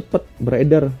nama lu cepet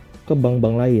beredar ke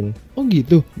bank-bank lain. Oh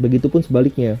gitu. Begitupun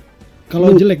sebaliknya. Kalau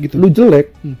jelek gitu. Lu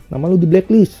jelek, nama lu di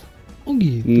blacklist. Oh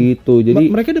gitu. Gitu. Jadi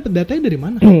mereka dapat datanya dari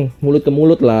mana? Mulut ke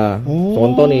mulut lah. Oh.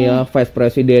 Contoh nih ya, vice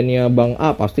presidennya bank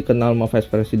A pasti kenal sama vice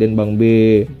presiden bank B.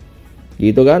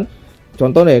 Gitu kan?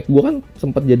 Contoh nih, gua kan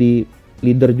sempat jadi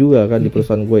leader juga kan di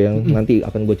perusahaan gue yang nanti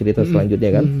akan gue cerita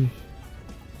selanjutnya kan.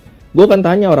 Gue kan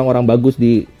tanya orang-orang bagus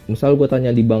di, misal gue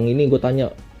tanya di bank ini, gue tanya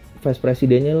vice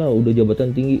presidennya lah, udah jabatan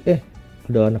tinggi,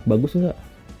 ada anak bagus nggak?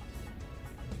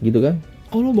 Gitu kan?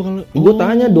 Oh lo bakal? Gue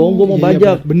tanya dong, gue mau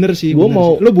bajak. Bener sih. Gue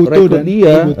mau rekrut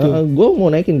dia, gue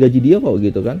mau naikin gaji dia kok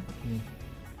gitu kan.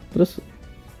 Terus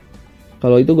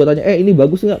kalau itu gue tanya, ini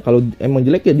bagus nggak? Kalau emang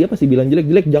jelek ya dia pasti bilang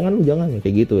jelek, jangan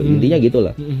kayak gitu. Intinya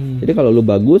gitulah. Jadi kalau lu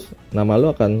bagus, nama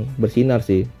lu akan bersinar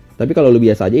sih. Tapi kalau lu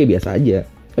biasa aja ya biasa aja.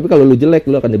 Tapi kalau lu jelek,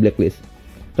 lu akan di blacklist.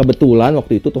 Kebetulan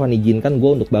waktu itu Tuhan izinkan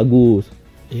gue untuk bagus.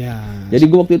 Iya. Jadi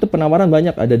gue waktu itu penawaran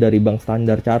banyak, ada dari Bank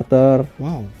Standard Charter,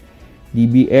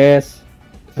 DBS,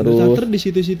 terus charter di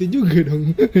situ-situ juga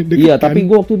dong. Iya, tapi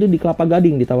gue waktu itu di Kelapa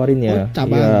Gading ditawarinnya. Oh,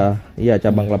 cabang. Iya,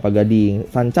 cabang Kelapa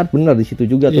Gading. Sunchart bener di situ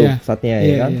juga tuh pusatnya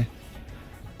ya kan. Iya.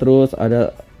 Terus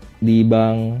ada di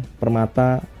Bank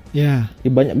Permata. Iya.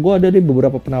 Banyak, gue ada deh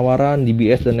beberapa penawaran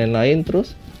DBS dan lain-lain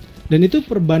terus. Dan itu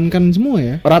perbankan semua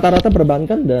ya? Rata-rata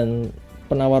perbankan, dan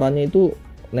penawarannya itu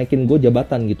naikin gue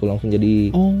jabatan gitu, langsung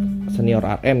jadi senior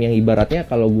RM yang ibaratnya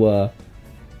kalau gue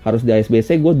harus di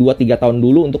ASBC gue 2-3 tahun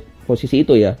dulu untuk posisi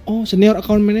itu ya. Oh, senior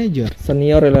account manager.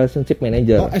 Senior relationship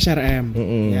manager. Oh, SRM.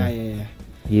 Ya.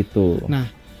 Gitu.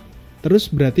 Nah, terus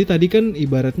berarti tadi kan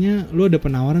ibaratnya lu ada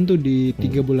penawaran tuh di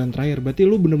 3 bulan terakhir. Berarti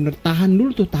lu bener-bener tahan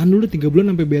dulu 3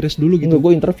 bulan sampai beres dulu gitu. Enggak,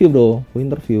 gue interview bro, gue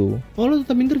interview. Oh, lu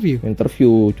tetap interview?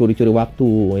 Interview, curi-curi waktu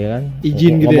ya kan.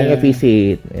 Izin gitu ngomongnya ya.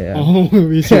 Visit ya. Oh,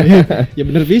 visit ya. Ya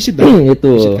bener visit dong.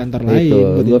 Itu. Visit kantor lain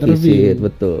buat gue interview. Visit,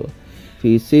 betul.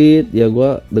 Visit, ya gue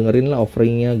dengerin lah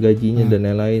offeringnya, gajinya dan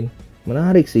lain-lain.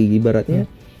 Menarik sih ibaratnya.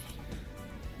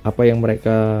 Apa yang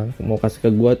mereka mau kasih ke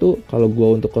gue tuh, kalau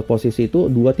gue untuk ke posisi itu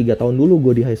 2-3 tahun dulu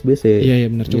gue di HSBC. Iya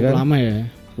benar, cukup kan? lama ya.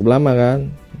 Cukup lama kan.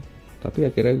 Tapi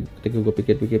akhirnya ketika gue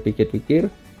pikir,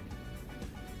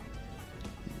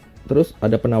 terus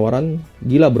ada penawaran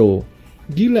gila bro.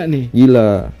 Gila nih.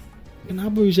 Gila.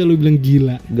 Kenapa bisa lu bilang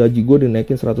gila? Gaji gue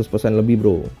dinaikin 100% lebih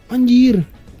bro. Anjir.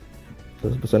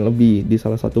 100% lebih di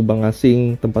salah satu bank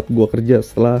asing tempat gue kerja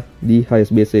setelah di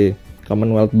HSBC,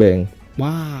 Commonwealth Bank.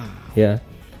 Wah. Ya.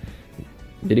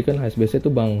 Jadi kan HSBC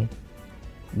itu bank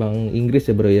Inggris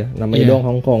ya bro ya. Namanya doang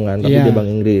Hong Kong kan, tapi dia bank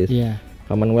Inggris.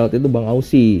 Commonwealth itu bank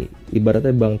Aussie.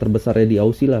 Ibaratnya bank terbesarnya di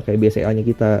Aussie lah, kayak BCA-nya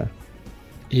kita.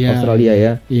 Australia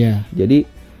ya. Iya. Jadi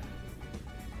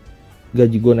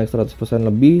gaji gue naik 100%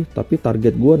 lebih, tapi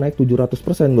target gue naik 700%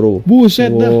 bro.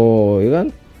 Buset dah. Oh, iya kan?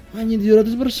 Hanya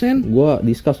 700%. Gue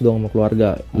discuss dong sama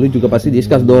keluarga. Lu juga pasti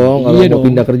discuss dong kalau mau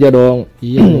pindah kerja dong.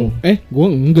 Iya dong. Gue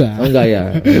enggak. Oh, enggak ya.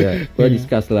 Iya. Gue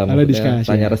discuss lah.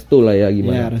 Tanya restu lah ya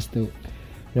gimana. Iya, restu.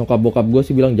 Nyokap bokap gue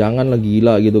sih bilang jangan lah,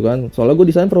 gila gitu kan. Soalnya gue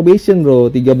di sana probation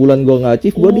bro. 3 bulan gue nggak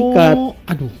achieve, gue di-cut.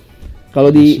 Aduh. Kalau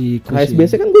di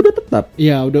HSBC kan gue udah tetap.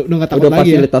 Iya, udah nggak takut udah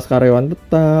lagi ya. Fasilitas karyawan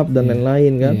tetap dan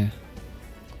lain-lain kan.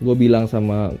 Gue bilang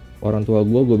sama orang tua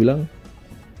gue bilang,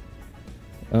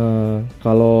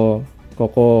 kalau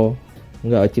Koko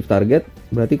nggak achieve target,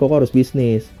 berarti Koko harus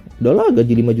bisnis. Udah lah,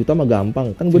 gaji 5 juta mah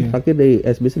gampang. Kan gue terakhir dari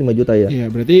SBC 5 juta ya.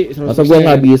 Iya, berarti 100%. Masa gue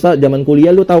nggak bisa, zaman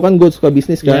kuliah lu tahu kan gue suka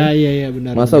bisnis kan. Iya,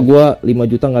 benar. Masa gue 5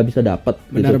 juta nggak bisa dapat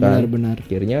gitu kan. Benar.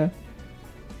 Akhirnya,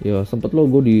 ya sempet lo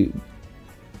gue di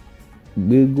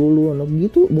bego lu anak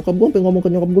gitu. Bokap gue sampai ngomong ke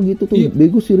nyokap gue gitu tuh.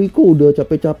 Bego si Riko udah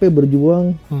capek-capek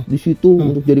berjuang di situ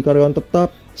untuk jadi karyawan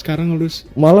tetap. Sekarang lulus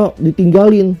malah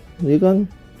ditinggalin, ya kan?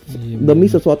 Demi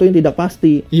sesuatu yang tidak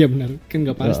pasti. Iya benar, kan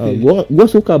nggak pasti. Gue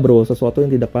suka bro sesuatu yang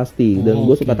tidak pasti dan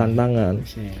gue suka tantangan.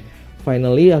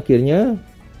 Finally akhirnya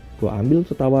gue ambil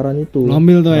tawaran itu.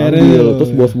 Ngambil tuh akhirnya.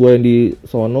 Terus bos gue yang di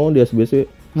sono di SBC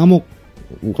ngamuk.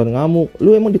 Bukan ngamuk,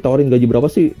 lu emang ditawarin gaji berapa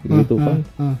sih? Gitu kan.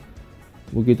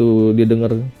 Begitu dia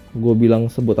denger gue bilang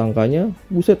sebut angkanya,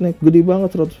 buset naik gede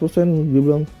banget 100%. Dia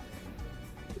bilang,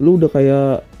 lu udah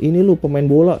kayak ini lu pemain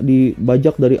bola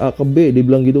dibajak dari A ke B,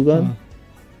 dibilang gitu kan.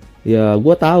 Ya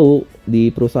gue tahu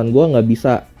di perusahaan gue nggak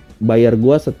bisa bayar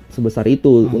gue sebesar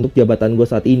itu untuk jabatan gue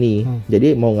saat ini.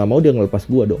 Jadi mau nggak mau dia ngelepas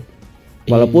gue dong.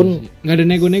 Walaupun nggak ada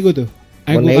nego-nego tuh.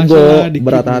 Nego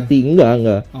berat hati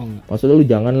enggak. Maksudnya lu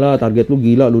jangan lah, target lu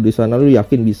gila, lu di sana lu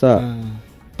yakin bisa.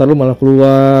 Ntar lu malah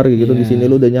keluar gitu. Di sini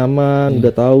lu udah nyaman,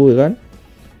 udah tahu ya kan.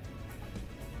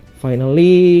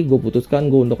 Finally gue putuskan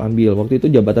gue untuk ambil. Waktu itu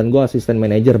jabatan gue asisten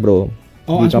manager bro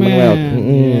di Commonwealth.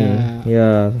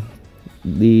 Ya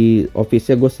di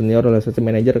office-nya gue senior assistant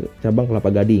manager cabang Kelapa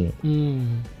Gading.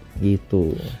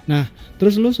 Gitu. Nah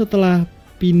terus lu setelah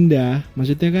pindah,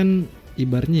 maksudnya kan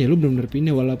ibaratnya ya lu benar-benar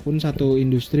pindah walaupun satu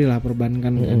industri lah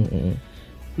perbankan kan.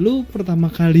 Lu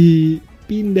pertama kali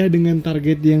pindah dengan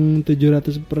target yang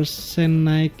 700%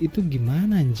 naik itu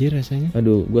gimana anjir rasanya?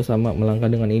 Aduh, gue sama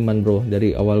melangkah dengan iman bro.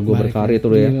 Dari awal gue berkarir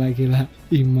tuh ya. Gila,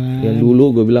 iman. Yang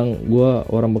dulu gue bilang gue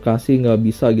orang Bekasi nggak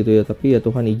bisa gitu ya, tapi ya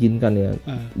Tuhan izinkan ya.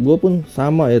 Gue pun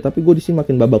sama ya, tapi gue di sini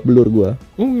makin babak belur gue.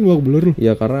 Oh, makin babak belur lu?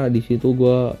 Ya karena di situ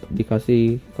gue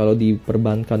dikasih, kalau di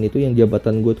perbankan itu yang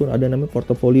jabatan gue tuh ada namanya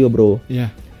portofolio bro.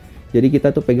 Iya. Jadi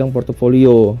kita tuh pegang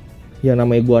portofolio. Yang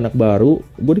namanya gue anak baru,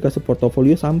 gue dikasih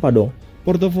portofolio sampah dong.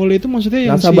 Portofolio itu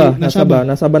maksudnya yang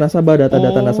nasabah,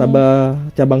 data-data nasabah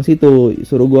cabang situ,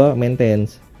 suruh gua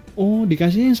maintenance. Oh,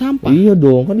 dikasihnya yang sampah. Iya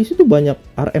dong, kan di situ banyak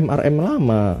RM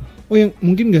lama. Oh, yang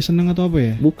mungkin nggak seneng atau apa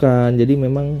ya? Bukan, jadi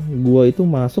memang gua itu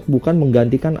masuk bukan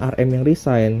menggantikan RM yang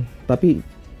resign, tapi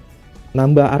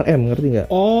nambah RM, ngerti nggak?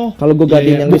 Oh, kalau gua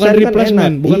gantiin yang resign kan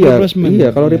enak. Iya,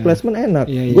 kalau replacement enak.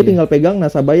 Gua tinggal pegang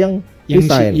nasabah yang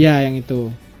resign. Iya, yang itu.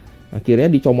 Akhirnya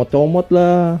dicomot-comot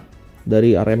lah.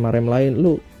 Dari RM lain,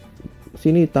 lu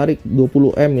sini tarik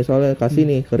 20M misalnya, kasih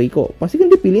nih ke Riko, pasti kan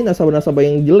dipilih nasabah-nasabah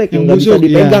yang jelek, yang nggak bisa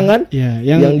dipegang kan,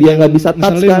 yang dia nggak bisa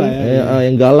touch kan,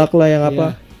 yang galak lah, yang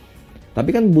apa.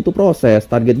 Tapi kan butuh proses.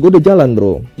 Target gue udah jalan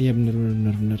bro. Iya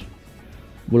bener.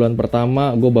 Bulan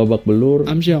pertama gue babak belur.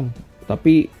 Amsyong.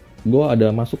 Tapi gue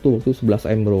ada masuk tuh waktu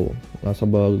 11M bro,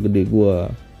 nasabah gede gue.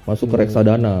 Masuk ke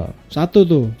reksadana. Satu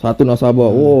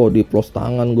nasabah. Di plus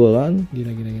tangan gue kan.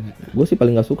 Gila. Gue sih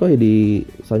paling gak suka ya di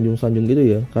sanjung-sanjung gitu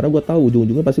ya. Karena gue tahu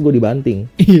ujung-ujungnya pasti gue dibanting.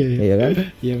 Iya kan?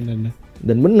 Iya benar.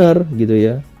 Dan bener gitu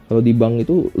ya. Kalau di bank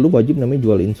itu lu wajib namanya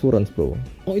jual insurance bro.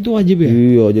 Oh itu wajib ya?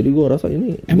 Iya, jadi gue rasa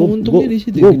ini emang untungnya di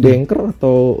situ. Gue banker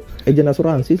atau agent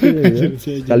asuransi sih ya.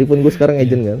 Sekalipun gue sekarang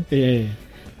agent kan. Iya.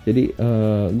 Jadi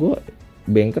gue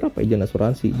banker apa agent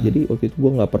asuransi. Jadi waktu itu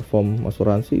gue nggak perform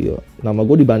asuransi ya, nama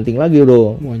gue dibanting lagi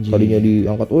bro. Tadinya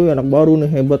diangkat, anak baru nih,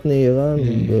 hebat nih ya kan.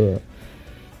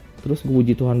 Terus gue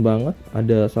puji Tuhan banget,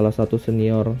 ada salah satu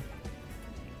senior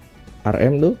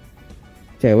RM tuh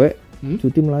cewek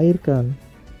cuti melahirkan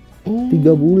 3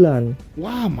 bulan.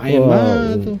 Wah main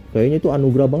banget tuh. Kayaknya itu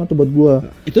anugerah banget tuh buat gue.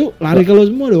 Itu lari ke lo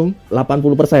semua dong?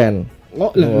 80%. Oh,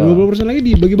 20% lagi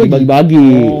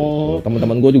dibagi-bagi.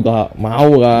 Teman-teman gue juga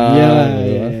mau kan.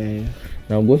 Iya.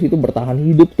 Nah, gue sih itu bertahan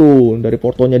hidup tuh dari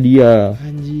portonya dia.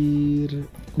 Anjir.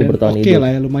 Gue bertahan hidup.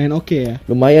 Lah ya, lumayan oke ya.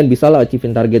 Lumayan bisa lah achieve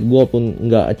target gue, pun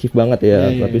nggak achieve banget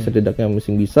ya, tapi setidaknya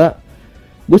masih bisa.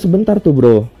 Gue sebentar tuh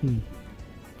bro.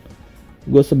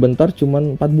 Gue sebentar,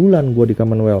 cuman 4 bulan gue di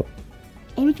Commonwealth.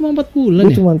 Oh lu cuma 4 bulan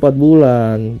ya? Cuma 4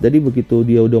 bulan. Jadi begitu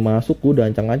dia udah masuk, gue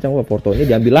udah ancang-ancang, wah portonya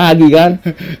diambil lagi kan.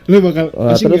 Lu bakal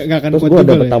terus gue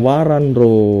dapet tawaran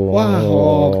bro.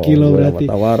 Wah gila berarti.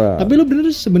 Tawaran. Tapi lu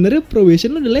bener sebenarnya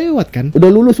probation lu udah lewat kan? Udah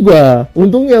lulus gue.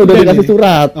 Untungnya udah dikasih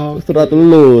surat. Surat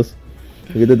lulus.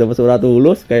 Begitu dapet surat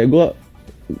lulus, kayak gue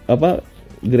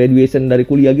graduation dari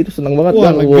kuliah gitu, seneng banget.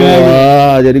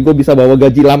 Wah, jadi gue bisa bawa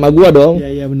gaji lama gue dong.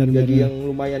 Iya benar. Gaji yang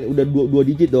lumayan, udah 2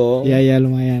 digit dong. Iya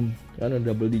lumayan. Kan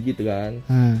udah double digit kan.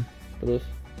 Terus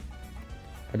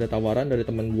ada tawaran dari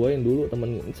teman gue yang dulu,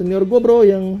 teman senior gue bro,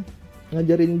 yang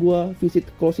ngajarin gue visit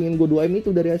closingin gue 2M itu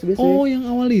dari SBC. Oh yang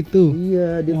awal itu?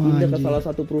 Iya, dia pindah ke salah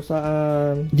satu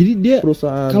perusahaan. Jadi dia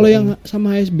kalau yang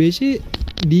sama SBC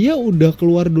dia udah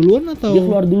keluar duluan atau? Dia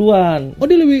keluar duluan. Oh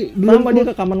dia lebih duluan. Sama dia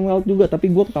ke Commonwealth juga, tapi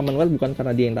gue ke Commonwealth bukan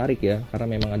karena dia yang tarik ya, karena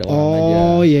memang ada orang aja.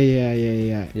 Oh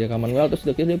iya. Dia Commonwealth, terus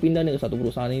dia pindah nih ke satu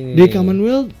perusahaan ini. Di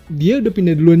Commonwealth dia udah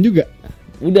pindah duluan juga?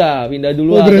 Udah pindah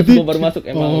duluan, berarti, terus gue baru masuk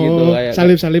emang gitu kayak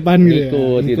salip-salipan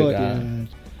gitu kan.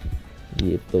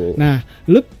 Gitu. Nah,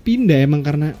 lu pindah emang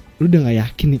karena lu udah nggak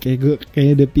yakin nih,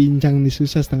 kayak udah pincang nih,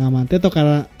 susah setengah mati, atau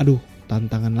karena aduh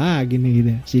tantangan lagi nih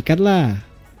gitu, sikat lah?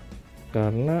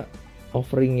 Karena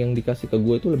offering yang dikasih ke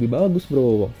gue itu lebih bagus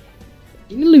bro.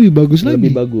 Ini lebih bagus lagi?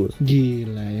 Lebih bagus.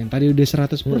 Gila, yang tadi udah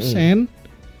 100%.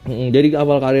 Jadi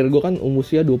awal karir gue kan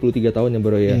usia 23 tahun ya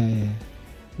bro ya. Iya.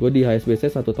 Gue di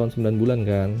HSBC 1 tahun 9 bulan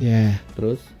kan. Iya.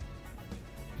 Terus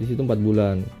di situ 4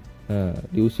 bulan. Nah,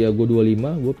 di usia gue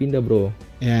 25, gue pindah bro.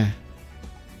 Ya.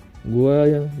 Gue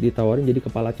yang ditawarin jadi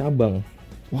kepala cabang.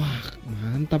 Wah,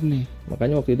 mantap nih.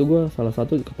 Makanya waktu itu gue salah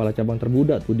satu kepala cabang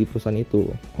termuda tuh di perusahaan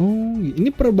itu. Oh, ini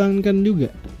perbankan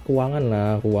juga? Keuangan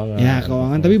lah, keuangan. Ya,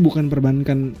 keuangan tapi bukan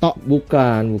perbankan tok.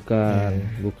 Bukan.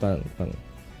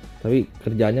 Tapi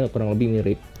kerjanya kurang lebih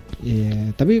mirip.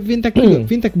 Iya, tapi fintech juga,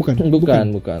 fintech bukan?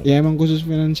 Bukan. Ya emang khusus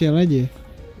finansial aja.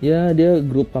 Ya dia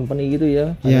grup company gitu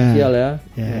ya, finansial ya.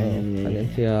 Ya.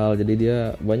 Finansial, jadi dia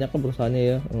banyak kan perusahaannya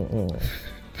ya.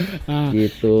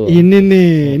 Gitu. Ini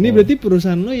nih, ini berarti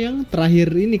perusahaan lo yang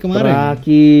terakhir ini kemarin.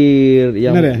 Terakhir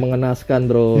yang ya? mengenaskan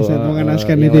bro. Yang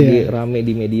mengenaskan yang itu lagi ya. rame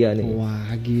di media nih.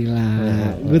 Wah gila.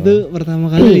 Gue tuh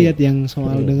pertama kali lihat yang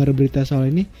soal dengar berita soal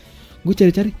ini, gue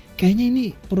cari-cari, kayaknya ini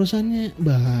perusahaannya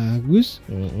bagus,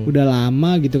 udah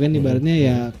lama gitu kan, ibaratnya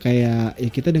ya kayak ya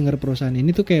kita dengar perusahaan ini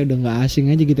tuh kayak udah nggak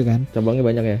asing aja gitu kan. Cabangnya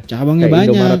banyak ya. Cabangnya kayak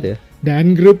banyak. Indomaret ya. Dan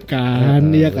grup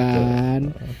kan, iya betul. kan.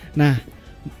 Nah,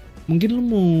 mungkin lu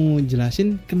mau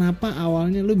jelasin kenapa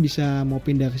awalnya lu bisa mau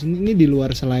pindah ke sini, ini di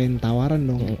luar selain tawaran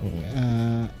dong.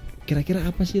 Kira-kira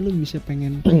apa sih lu bisa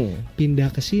pengen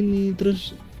pindah ke sini,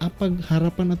 terus apa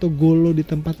harapan atau goal lo di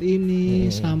tempat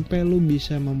ini sampai lu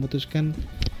bisa memutuskan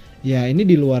ya ini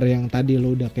di luar yang tadi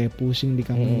lo udah kayak pusing di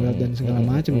kampung gelap dan segala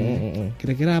macam ya.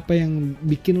 Kira-kira apa yang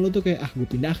bikin lo tuh kayak gue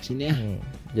pindah ke sini ya.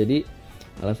 Jadi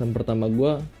alasan pertama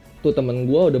gue tuh, temen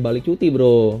gue udah balik cuti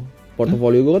bro,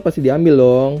 portofolio gue kan pasti diambil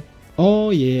dong. Oh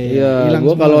iya. Iya,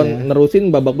 gue kalau nerusin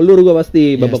babak belur gue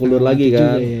pasti babak belur lagi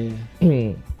kan.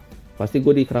 Juga, Pasti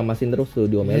gue dikeramasin terus tuh,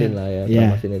 diomelin lah ya,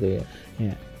 keramasin itu ya.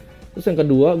 Terus yang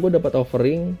kedua, gue dapat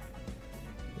offering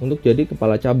untuk jadi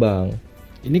kepala cabang.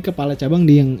 Ini kepala cabang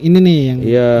di yang ini nih yang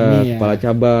iya, ini ya. Kepala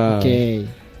cabang. Oke.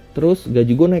 Terus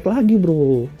gaji gue naik lagi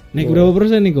bro. Naik berapa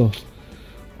persen nih kok?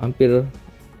 Hampir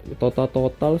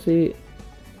total sih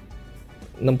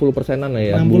 60%-an lah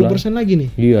ya. 60% lagi nih?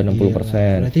 Iya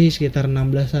 60%. Berarti sekitar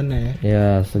 16-an ya? Ya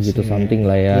segitu something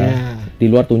lah ya. Di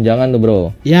luar tunjangan tuh bro.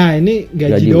 Ya ini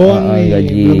gaji doang nih,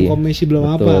 gaji. Belum komisi belum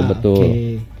apa. Betul.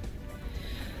 Okay.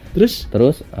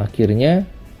 Terus akhirnya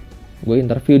gue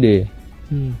interview deh.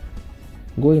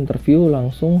 Gue interview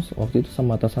langsung waktu itu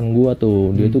sama atasan gue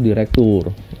tuh. Dia itu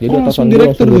direktur. Jadi atasan gue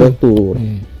langsung direktur.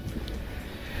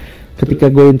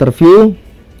 Ketika gue interview,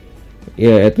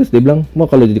 ya at least dia bilang, mau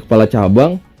kalau jadi kepala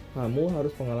cabang kamu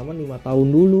harus pengalaman 5 tahun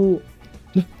dulu.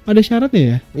 Nah, ada syaratnya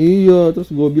ya? Iya, terus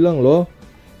gue bilang loh,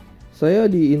 saya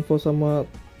diinfo sama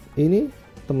ini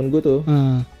temen gue tuh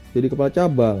jadi kepala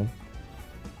cabang.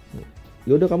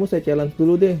 Ya udah kamu saya challenge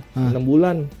dulu deh 6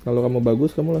 bulan. Kalau kamu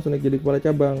bagus kamu langsung naik jadi kepala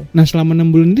cabang. Nah selama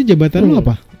 6 bulan itu jabatan lu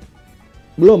apa?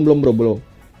 Belum bro.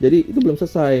 Jadi itu belum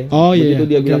selesai. Oh iya. Begitu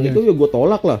dia bilang itu ya gue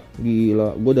tolak lah.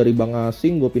 Gila, gue dari bank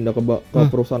asing gue pindah ke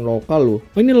perusahaan lokal loh.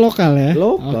 Oh ini lokal ya?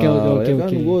 Lokal. Oke.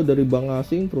 Gue dari bank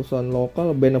asing perusahaan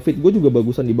lokal, benefit gue juga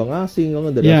bagusan di bank asing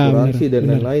kan, dari asuransi dan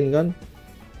lain-lain kan,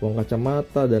 uang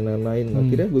kacamata dan lain-lain.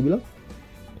 Akhirnya gue bilang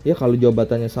ya kalau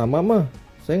jabatannya sama mah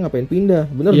saya ngapain pindah,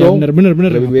 bener ya, dong. Bener.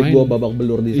 Lebih baik gue babak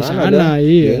belur di sana dah.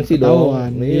 Iya. Gengsi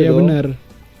dong. Iya bener.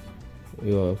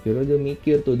 Ya akhirnya dia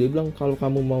mikir tuh, dia bilang kalau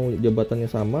kamu mau jabatannya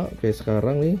sama kayak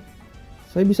sekarang nih,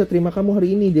 saya bisa terima kamu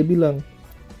hari ini, dia bilang.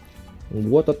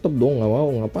 Gua tetep dong nggak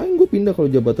mau, ngapain gue pindah kalau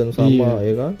jabatan sama,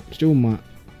 ya kan? Cuma.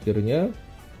 Akhirnya,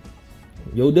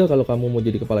 ya udah kalau kamu mau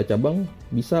jadi kepala cabang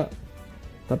bisa,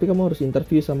 tapi kamu harus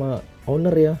interview sama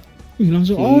owner ya.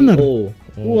 Langsung CEO. owner.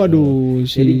 Waduh.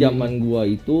 Jadi zaman gua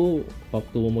itu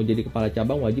waktu mau jadi kepala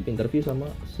cabang wajib interview sama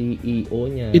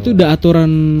CEO-nya. Itu udah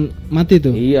aturan mati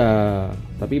tuh. Iya,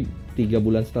 tapi 3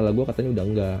 bulan setelah gua katanya udah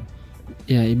enggak.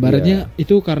 Ya ibaratnya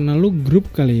itu karena lu grup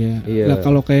kali ya. Iya. Lah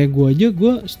kalau kayak gua aja,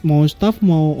 gua mau staff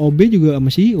mau OB juga sama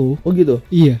CEO. Oh gitu.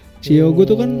 Iya. CEO gua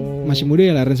tuh kan masih muda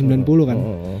ya, lahiran 90 kan.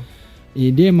 Iya,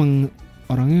 dia emang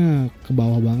orangnya ke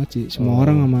bawah banget sih. Semua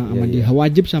orang sama dia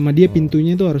wajib sama dia,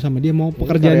 pintunya itu harus sama dia, mau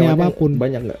pekerjaannya apapun.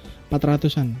 Banyak nggak?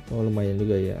 400-an. Oh lumayan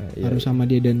juga ya. Harus sama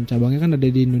dia, dan cabangnya kan ada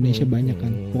di Indonesia banyak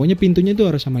kan. Pokoknya pintunya itu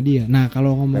harus sama dia. Nah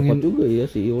kalau ngomongin repot juga ya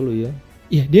CEO lu ya.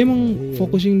 Iya, dia emang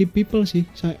focusing di people sih,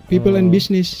 people and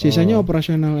business. Sisanya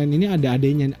operasional ini ada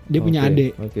adenya, dia punya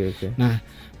ade. Oke. Nah,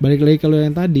 balik lagi kalau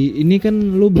yang tadi, ini kan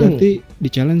lu berarti di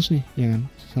challenge nih, ya kan?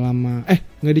 Selama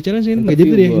nggak di challenge kan? Nggak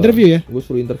jadi dia interview ya? Gue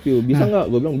suruh interview, bisa nggak?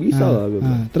 Gue bilang bisa lah.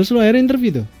 Terus lu akhirnya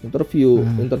interview tuh?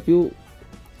 Interview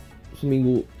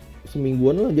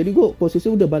semingguan lah. Jadi gue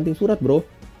posisi udah banting surat bro.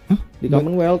 Di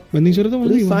Commonwealth. Banting surat tuh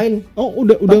maksudnya? Resign. Oh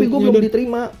udah. Tapi gue belum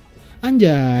diterima.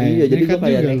 Anjay. Iya, jadi gue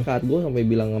kayak nekat. Gue sampai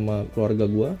bilang sama keluarga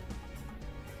gue,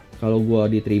 kalau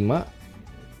gue diterima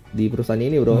di perusahaan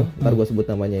ini bro, ntar gue sebut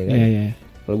namanya ya kan. Iya.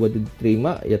 Kalau gue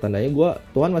diterima, ya tandanya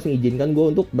Tuhan masih izinkan gue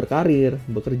untuk berkarir,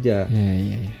 bekerja.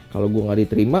 Iya. Kalau gue nggak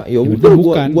diterima, ya berarti udah gue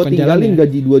bukan tinggalin jalannya.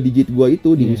 gaji 2 digit gue itu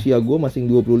di Iya. usia gue masih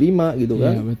 25 gitu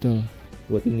kan. Iya, betul.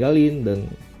 Gue tinggalin dan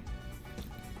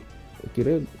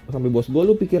akhirnya sampai bos gue,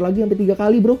 lu pikir lagi sampai 3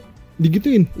 kali bro.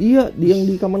 Digituin. Iya, yang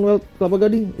di Commonwealth Kelapa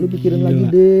Gading, lu pikirin Gila. lagi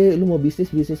deh, lu mau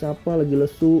bisnis apa, lagi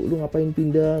lesu, lu ngapain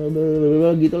pindah,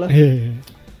 gitu lah. Iya.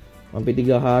 Sampai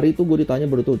 3 hari tuh gue ditanya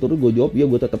berturut-turut, gue jawab ya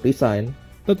gue tetap resign.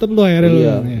 Tetap lu akhirnya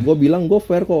Iya, lu. gue bilang gue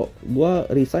fair kok, gue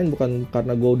resign bukan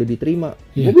karena gue udah diterima,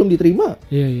 Iya. gue belum diterima.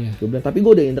 Iya. Gue bilang tapi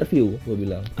gue udah interview, gue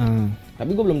bilang, Ah.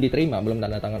 tapi gue belum diterima, belum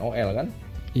tanda tangan OL kan.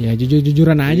 Iya,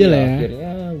 jujur-jujuran aja Iya, lah ya.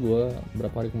 Akhirnya gue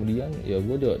berapa hari kemudian, ya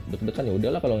gue udah deg-degan, ya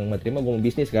udahlah kalau nggak terima gue mau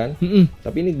bisnis kan. Mm-mm.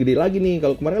 Tapi ini gede lagi nih,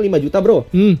 kalau kemarin kan 5 juta bro.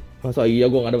 Masa iya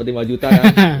gue nggak dapet 5 juta kan.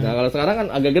 Nah kalau sekarang kan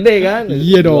agak gede kan.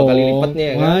 Iya 2 dong. kali lipatnya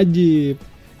kan. Wajib.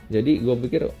 Jadi gue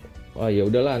pikir, wah ya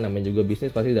udahlah, namanya juga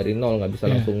bisnis pasti dari nol, nggak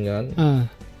bisa Iya. langsung kan. Ah.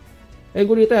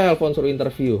 Gue ditelepon suruh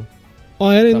interview.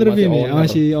 Oh, akhirnya Sama interview si nih owner. sama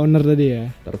si owner tadi ya.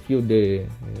 Interview deh.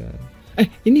 Ya.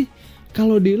 Ini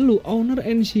kalau di lu owner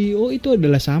and CEO itu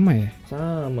adalah sama ya?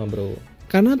 Sama bro.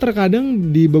 Karena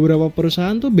terkadang di beberapa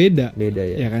perusahaan tuh beda. Beda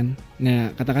ya. Ya kan?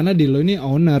 Nah, katakanlah di lu ini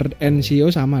owner and CEO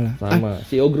sama lah. Sama.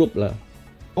 CEO Group lah.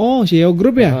 Oh, CEO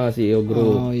Group ya? CEO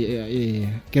Group. Oh iya.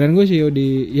 Kirain gue CEO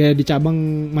di cabang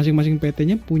masing-masing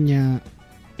PT-nya punya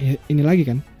ini lagi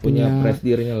kan? Punya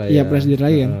presidirnya lah Iya, ya. presidir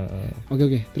lagi kan.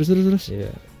 Oke. Terus.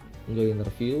 Iya. Gue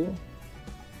interview.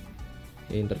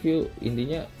 Ya, interview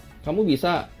intinya kamu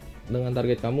bisa dengan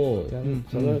target kamu kan.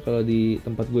 Soalnya kalau di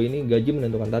tempat gue ini gaji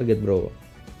menentukan target bro.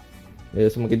 Ya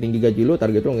semakin tinggi gaji lo,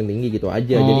 target lo makin tinggi gitu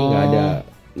aja. Jadi nggak ada,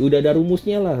 udah ada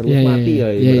rumusnya lah, rumus mati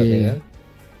lah ibaratnya kan.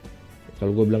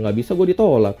 Kalau gue bilang nggak bisa, gue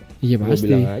ditolak. Iya Gue pasti.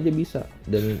 bilang aja bisa,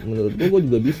 dan menurut gue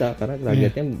juga bisa karena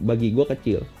targetnya bagi gue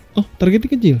kecil. Oh, targetnya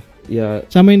kecil. Ya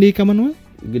Sama yang di Commonwealth?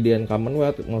 gedean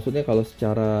Commonwealth, maksudnya kalau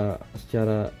secara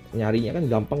nyarinya kan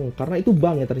gampang karena itu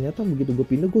bank ya. Ternyata begitu gue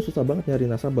pindah, gue susah banget nyari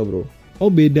nasabah bro. Oh,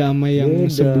 beda sama yang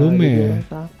Beda, sebelumnya jadi ya. orang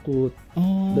takut.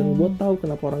 Oh. Dan gue tahu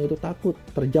kenapa orang itu takut.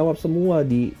 Terjawab semua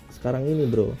di sekarang ini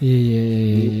bro. Iya.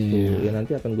 Gitu. Ya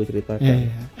nanti akan gue ceritakan.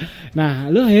 Iya. Nah,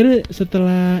 lu akhirnya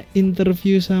setelah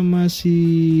interview sama si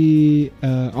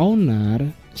owner,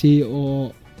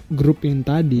 CEO grup yang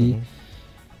tadi,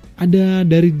 ada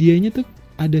dari dianya tuh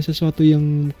ada sesuatu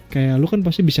yang kayak lu kan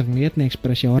pasti bisa ngeliat nih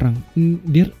ekspresi orang.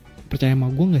 Dia percaya sama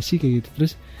gue nggak sih kayak gitu.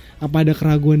 Terus apa ada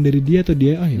keraguan dari dia atau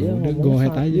dia ya udah go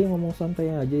ahead aja. Dia ngomong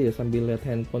santai aja ya sambil lihat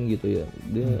handphone gitu ya.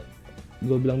 Dia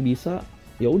gue bilang bisa,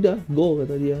 ya udah go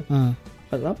kata dia.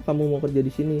 Kenapa kamu mau kerja di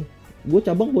sini? Gue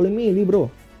cabang boleh milih bro.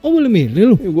 Oh boleh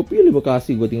milih lu? Ya, gue pilih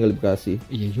Bekasi, gue tinggal di Bekasi.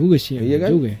 Iya juga sih. Iya kan?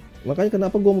 Juga ya. Makanya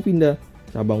kenapa gue mau pindah?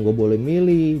 Cabang gue boleh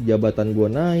milih, jabatan gue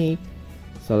naik,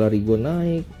 salary gue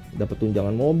naik, dapat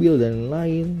tunjangan mobil dan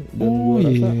lain. Dan gue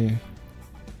rasa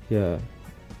ya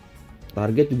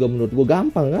target juga menurut gue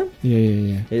gampang kan?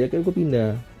 Iya. Ya akhirnya gue pindah.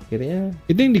 Akhirnya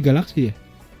itu yang di Galaxy ya?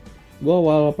 Gue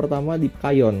awal pertama di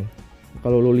Kayon.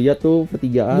 Kalau lo lihat tuh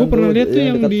pertigaan. Gue pernah lihat tuh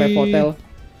yang dekat di Pep Hotel.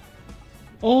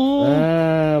 Oh.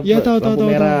 Nah, ya tahu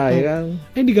merah ya kan.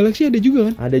 Di Galaxy ada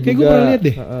juga kan? Ada kayak juga. Gue pernah lihat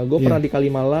deh. Gue pernah di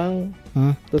Kalimalang.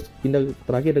 Terus pindah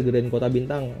terakhir di Grand Kota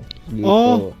Bintang. Gitu.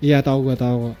 Oh, iya tahu gue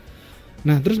tahu.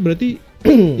 Nah, terus berarti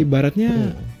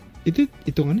ibaratnya itu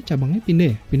hitungannya cabangnya pindah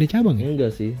ya? Pindah cabang ya?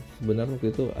 Enggak sih. Sebenarnya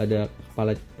waktu itu ada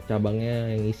kepala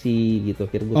cabangnya yang isi gitu.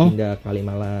 Akhirnya gue pindah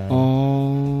Kalimalang.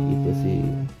 Oh. Gitu sih.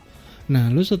 Nah,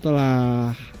 lu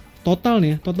setelah total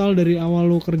dari awal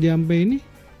lu kerja sampai ini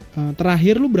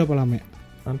terakhir lu berapa lama ya?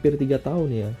 Hampir 3 tahun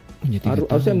ya. tahun.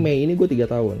 Harusnya Mei ini gue 3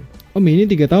 tahun. Oh, Mei ini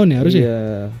 3 tahun ya harusnya? Iya.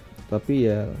 Tapi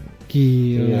ya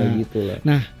gila. Iya gitu lah.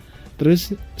 Nah,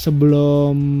 terus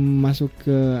sebelum masuk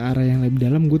ke arah yang lebih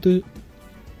dalam, gue tuh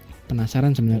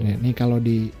penasaran sebenarnya. Nih kalau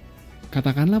di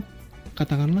katakanlah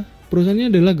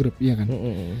perusahaannya adalah grup, iya kan?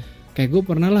 Kayak gue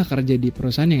pernah lah kerja di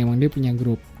perusahaan yang emang dia punya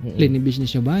grup, lini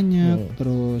bisnisnya banyak,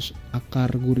 terus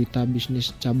akar gurita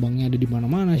bisnis cabangnya ada di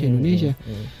mana-mana di Indonesia.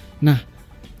 Nah,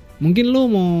 mungkin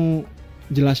lo mau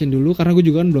jelasin dulu karena gue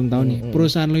juga kan belum tahu nih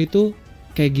perusahaan lo itu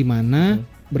kayak gimana,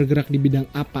 bergerak di bidang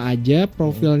apa aja,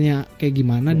 profilnya kayak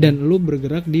gimana, dan lo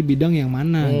bergerak di bidang yang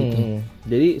mana gitu.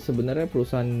 Jadi sebenarnya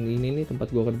perusahaan ini nih tempat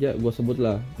gue kerja, gue sebut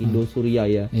lah Indosuria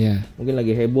ya. Iya. Mungkin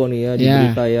lagi heboh nih ya di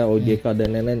berita ya, OJK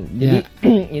dan lain-lain. Jadi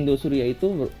Indosuria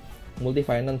itu multi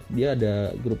finance, dia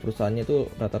ada grup perusahaannya itu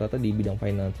rata-rata di bidang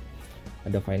finance.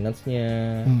 Ada finance-nya,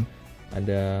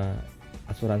 ada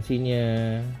asuransinya.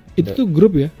 Itu tuh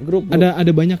grup ya? Grup. Ada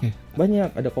banyak ya?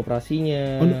 Banyak, ada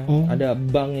koperasinya, ada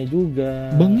banknya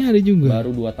juga. Banknya ada juga.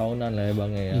 Baru 2 tahunan lah ya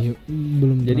banknya ya. Iya,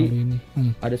 belum. Jadi ini.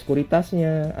 ada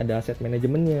sekuritasnya, ada aset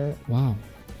manajemennya. Wow.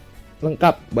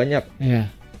 lengkap banyak. Iya.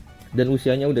 Dan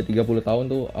usianya udah 30 tahun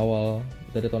tuh, awal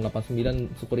dari tahun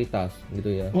 89 sekuritas gitu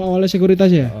ya. Oh, oleh sekuritas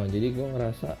ya? Jadi gue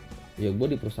ngerasa ya gue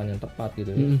di perusahaan yang tepat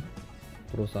gitu ya.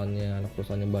 Anak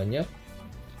perusahaannya banyak,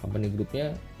 company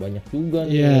grupnya banyak juga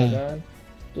nih ya kan.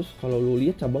 Terus kalau lu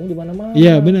lihat cabang di mana-mana.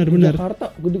 Iya, benar.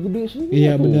 Jakarta gede-gede semua.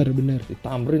 Iya, tuh. benar. Di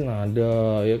Tamrin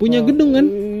ada ya. Punya kan? gedung kan?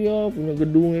 Iya, punya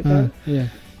gedung ya kan. Iya.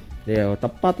 Ya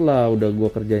tepat lah, udah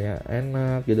gua kerjanya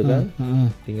enak gitu kan.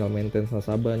 Tinggal maintain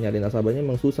nasabah, nyari nasabahnya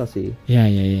emang susah sih.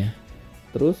 Iya.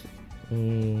 Terus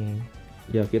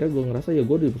ya akhirnya gue ngerasa ya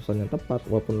gue di perusahaan yang tepat,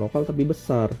 walaupun lokal tapi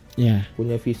besar. Iya.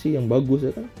 Punya visi yang bagus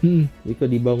ya kan.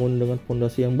 Jika dibangun dengan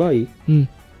fondasi yang baik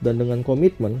dan dengan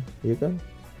komitmen ya kan,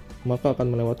 maka akan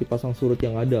melewati pasang surut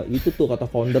yang ada. Itu tuh kata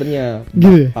foundernya,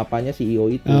 papanya CEO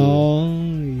itu. Oh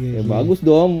iya. Ya bagus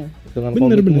dong, dengan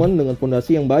komitmen, dengan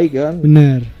fondasi yang baik kan.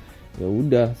 Bener. Ya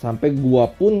udah, sampai gua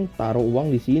pun taruh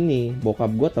uang di sini,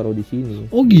 bokap gua taruh di sini.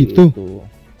 Oh gitu.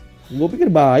 Gua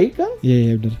pikir baik kan?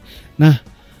 Iya bener. Nah,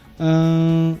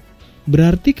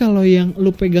 berarti kalau yang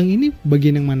lu pegang ini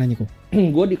bagian yang mananya kok?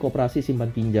 Gua di koperasi simpan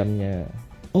pinjamnya.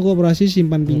 Oh, koperasi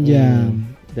simpan pinjam.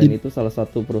 Dan itu salah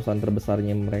satu perusahaan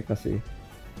terbesarnya mereka sih.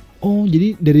 Oh,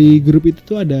 jadi dari grup itu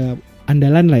tuh ada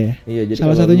andalan lah ya? Iya, jadi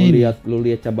salah kalau satunya lu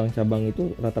lihat cabang-cabang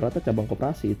itu rata-rata cabang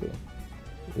koperasi itu.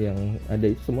 Yang ada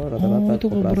itu semua rata-rata itu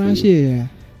koperasi ya?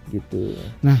 Gitu.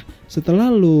 Nah, setelah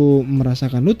lu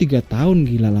merasakan lu 3 tahun,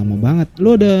 gila lama banget.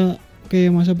 Lu ada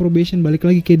kayak masa probation balik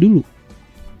lagi kayak dulu?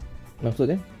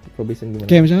 Maksudnya? Probation gimana?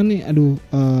 Kayak misalnya nih,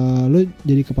 lu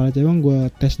jadi kepala cabang,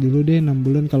 gua tes dulu deh 6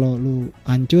 bulan, kalau lu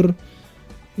hancur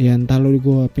ya entah lu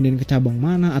gua pindahin ke cabang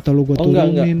mana atau lu gua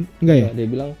turunin. Enggak ya? Dia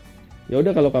bilang, ya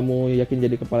udah kalau kamu yakin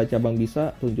jadi kepala cabang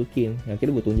bisa, tunjukin. Ya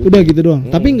akhirnya gua tunjukin. Udah gitu doang.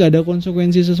 Tapi nggak ada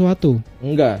konsekuensi sesuatu.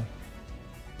 Enggak.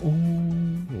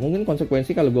 Mungkin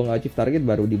konsekuensi kalau gua nggak achieve target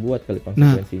baru dibuat kali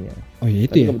konsekuensinya. Oh iya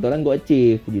itu. Tapi ya. Kebetulan gua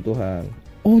achieve, puji Tuhan.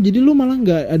 Oh jadi lu malah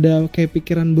nggak ada kayak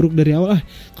pikiran buruk dari awal,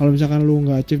 kalau misalkan lu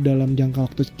nggak achieve dalam jangka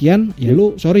waktu sekian, ya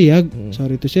lu sorry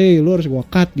itu sih lu harus gua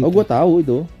cut gitu. Oh gua tahu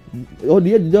itu. Oh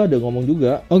dia juga ada ngomong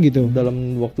juga. Oh gitu.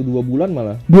 Dalam waktu 2 bulan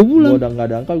malah. 2 bulan. Gua udah nggak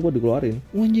ada angka, gua dikeluarin.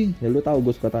 Oh, anjing. Ya lu tahu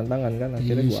gua suka tantangan kan,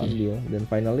 akhirnya gua ambil dan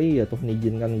finally ya tuh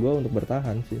mengizinkan gua untuk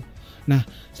bertahan sih. Nah,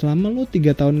 selama lu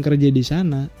 3 tahun kerja di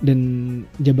sana dan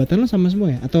jabatan lu sama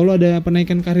semua ya? Atau lu ada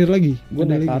penaikan karir lagi? Gua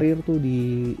naik karir tuh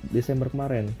di Desember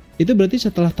kemarin. Itu berarti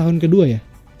setelah tahun kedua ya?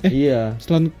 Iya.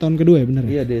 Setelah tahun kedua ya benar?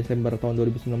 Iya, Desember tahun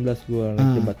 2019 gua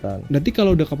naik jabatan. Berarti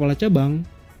kalau udah kepala cabang,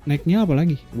 naiknya apa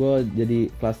lagi? Gua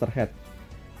jadi cluster head.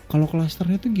 Kalau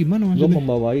clusternya tuh gimana maksudnya? Gua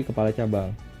membawahi kepala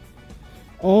cabang.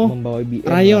 Oh, membawahi BM.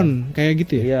 rayon kayak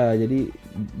gitu ya? Iya, jadi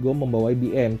gua membawahi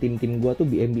BM. Tim gua tuh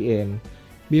BM.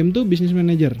 BM tuh business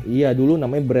manager. Iya, dulu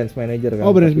namanya branch manager kan.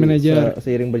 Oh, branch manager.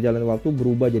 Seiring berjalan waktu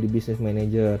berubah jadi business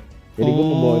manager. Jadi gue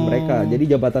membawahi mereka.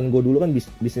 Jadi jabatan gue dulu kan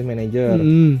business manager.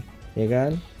 Ya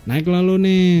kan? Naik lalu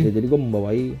nih. Ya, jadi gue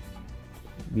membawahi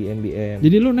BM.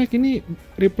 Jadi lu naik ini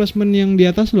replacement yang di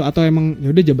atas lu atau emang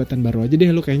ya udah jabatan baru aja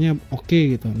deh lu kayaknya oke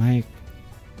gitu naik.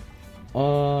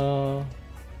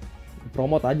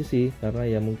 Promote aja sih karena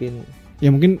ya mungkin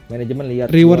manajemen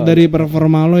lihat reward dari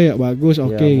performa lo ya bagus,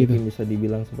 oke gitu. Mungkin bisa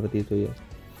dibilang seperti itu ya.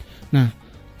 Nah,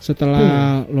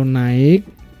 setelah lo naik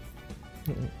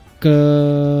ke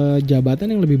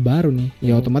jabatan yang lebih baru nih,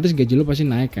 ya otomatis gaji lo pasti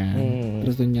naik kan.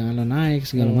 Terus tunjangan lo naik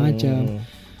segala macam.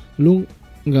 Lu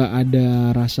nggak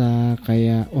ada rasa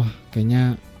kayak wah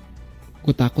kayaknya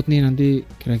gue takut nih nanti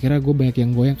kira-kira gue banyak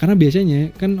yang goyang, karena biasanya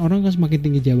kan orang kan semakin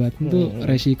tinggi jabatan tuh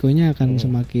resikonya akan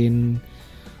semakin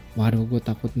waduh gue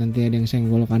takut nanti ada yang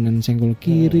senggol kanan senggol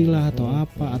kiri lah atau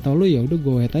apa, atau lu ya udah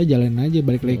gue aja jalanin aja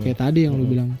balik lagi kayak tadi yang lu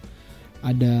bilang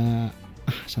ada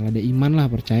salah ada iman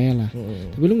lah, percaya lah.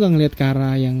 Tapi lu nggak ngelihat ke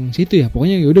arah yang situ ya,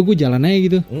 pokoknya ya udah gue jalan aja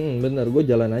gitu. Bener, gue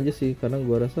jalan aja sih karena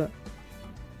gue rasa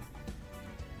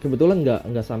kebetulan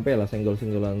nggak sampai lah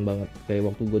senggol-senggolan banget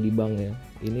kayak waktu gue di bank ya.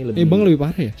 Ini lebih bang lebih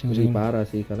parah ya? Lebih parah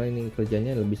sih karena ini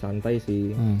kerjanya lebih santai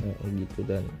sih gitu,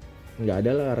 dan nggak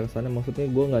ada lah arah sana, maksudnya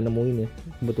gue nggak nemuin ya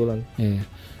kebetulan. Ya.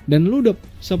 Dan lu udah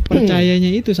sepercayanya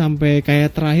itu sampai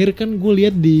kayak terakhir kan gue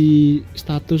lihat di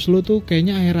status lu tuh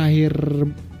kayaknya akhir-akhir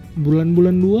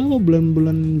bulan-bulan 2 atau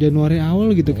bulan-bulan Januari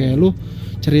awal gitu kayak lu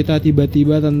cerita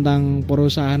tiba-tiba tentang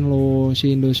perusahaan lo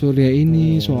si Indosurya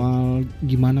ini soal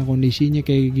gimana kondisinya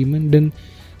kayak gimana, dan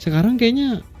sekarang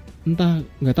kayaknya entah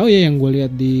nggak tahu ya yang gue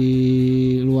lihat di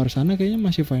luar sana kayaknya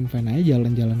masih fine aja,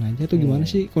 jalan-jalan aja tuh gimana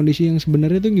sih kondisi yang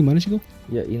sebenarnya tuh gimana sih kok?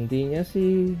 Ya intinya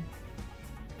sih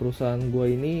perusahaan gue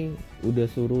ini udah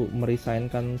suruh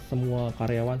meresignkan semua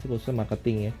karyawan sih, khususnya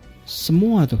marketing ya.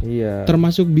 Semua tuh? Iya.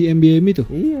 Termasuk BM itu?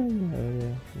 Iya.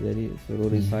 Jadi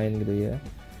suruh resign gitu ya.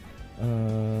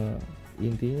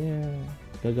 intinya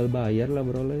gagal bayar lah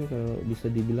bro lah kalau bisa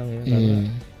dibilang ya, karena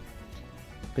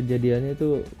kejadiannya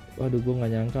itu waduh gue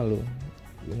nggak nyangka loh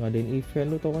ngadain event.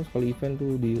 Lu tau kan sekali event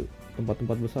tuh di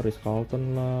tempat-tempat besar, Ritz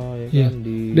Carlton lah ya kan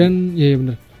di dan ya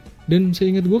bener. Dan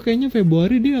seingat gue kayaknya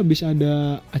Februari dia habis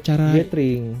ada acara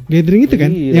gathering itu kan,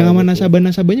 yang sama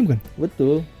nasabah-nasabahnya bukan?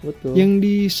 Betul. Yang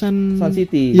di Sun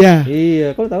City. Ya.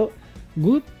 Iya, kau tahu?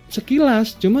 Gue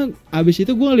sekilas, cuma abis itu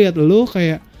gue lihat lo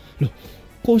kayak, loh,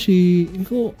 kok ini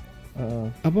kok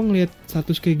apa ngelihat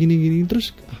status kayak gini-gini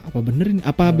terus apa bener ini?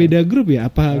 Apa beda grup ya?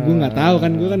 Apa gue nggak tahu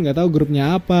kan? Gue kan nggak tahu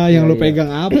grupnya apa, yang lo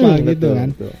pegang apa gitu kan?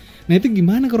 Betul. Nah itu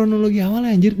gimana kronologi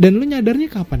awalnya anjir? Dan lo nyadarnya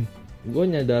kapan? Gue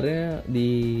nyadarnya di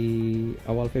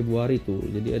awal Februari tuh.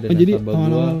 Jadi ada nasabah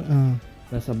gue,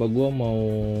 nasabah gue mau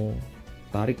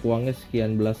tarik uangnya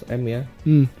sekian belas M ya,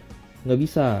 nggak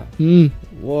bisa.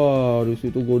 Wah di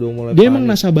situ gue udah mulai. Dia panik. Emang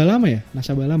nasabah lama ya?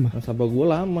 Nasabah gue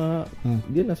lama.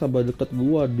 Dia nasabah deket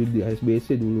gue di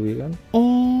HSBC dulu ya kan.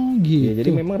 Oh gitu. Ya,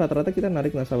 jadi memang rata-rata kita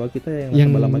narik nasabah kita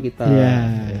yang nasabah lama kita. Iya,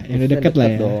 yang udah deket lah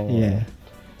ya. Dong. Iya.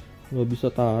 Nggak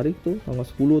bisa tarik tuh tanggal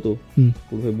 10 tuh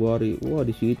 10 Februari. Wah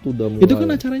di situ udah mulai. Itu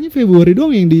kan acaranya Februari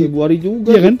doang yang di Februari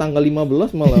juga iya kan? Tanggal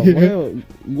 15 malah. Makanya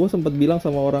gue sempat bilang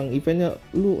sama orang eventnya,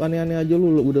 lu aneh-aneh aja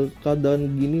lu udah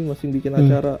keadaan gini masih bikin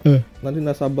acara. Nanti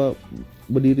nasabah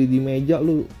berdiri di meja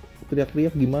lu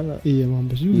teriak-teriak gimana? Iya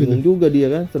mampus juga. Bingung juga dia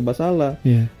kan, serba salah.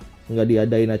 Iya. Nggak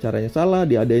diadain acaranya salah,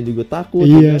 diadain juga takut.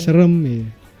 Iya kan? serem ya.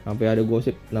 Sampai ada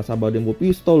gosip nasabah ada yang bawa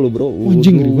pistol lo bro.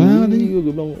 Anjing ngeri banget nih. Gue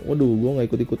bilang, waduh gue gak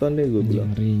ikut-ikutan deh gue bilang.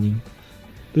 Ngeri.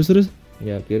 Terus?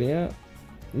 Ya akhirnya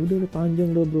udah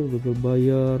panjang dah bro, gagal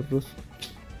bayar terus.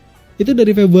 Itu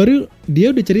dari Februari dia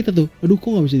udah cerita tuh, aduh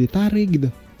kok gak bisa ditarik gitu.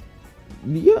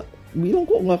 Dia bilang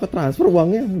kok gak ketransfer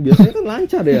uangnya, biasanya kan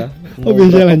lancar ya. Oh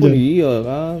biasanya lancar? Iya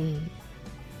kan.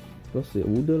 Terus ya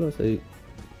udahlah saya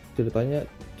ceritanya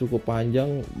cukup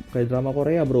panjang kayak drama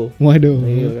Korea bro. Waduh,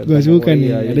 gue suka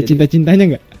nih. Ada cinta-cintanya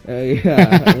nggak? Iya,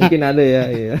 mungkin ada ya.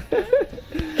 Iya.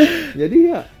 Jadi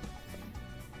ya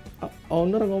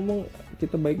owner ngomong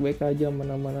kita baik-baik aja,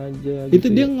 aman-aman aja. Itu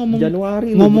gitu dia ya. ngomong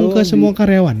Januari ngomong bro, ke semua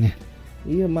karyawannya.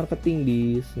 Iya marketing di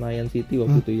Senayan City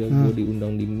waktu itu ya, gue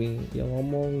diundang di Ming. Yang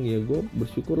ngomong ya gue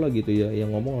bersyukur lah gitu ya.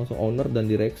 Yang ngomong langsung owner dan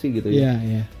direksi gitu ya.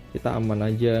 Iya. Kita aman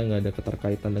aja, nggak ada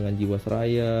keterkaitan dengan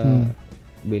Jiwasraya.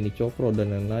 Beni Cokro dan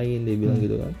lain-lain dia bilang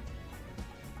gitu kan,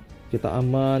 kita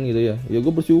aman gitu ya. Ya gue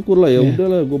bersyukur lah ya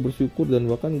udahlah gue bersyukur, dan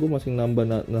bahkan gue masih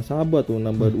nambah nasabah tuh,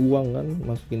 nambah uang kan,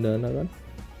 masukin dana kan.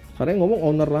 Karena yang ngomong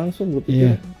owner langsung, gue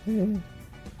pikir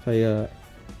kayak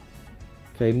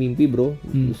mimpi bro.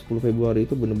 10 Februari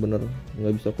itu bener-bener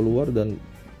nggak bisa keluar, dan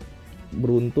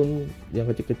beruntun yang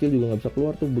kecil-kecil juga nggak bisa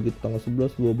keluar tuh. Begitu tanggal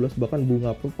 11, 12 bahkan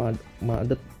bunga pun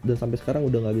madet, dan sampai sekarang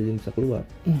udah nggak bisa keluar.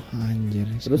 Anjir.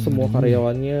 Terus semua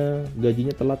karyawannya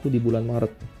gajinya telat tuh di bulan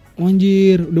Maret.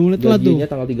 Anjir, udah mulai telat tuh. Gajinya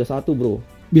tanggal 31 bro.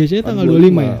 Biasanya tanggal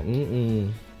 25 ya?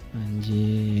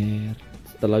 Anjir.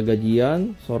 Setelah gajian,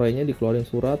 sorenya dikeluarin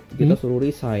surat, kita suruh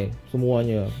resign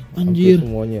semuanya. Anjir.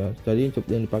 Semuanya. Jadi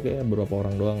yang dipakai beberapa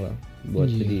orang doang lah buat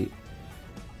jadi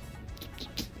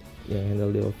yang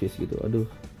handle di office gitu. Aduh.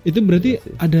 Itu berarti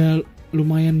ada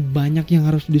lumayan banyak yang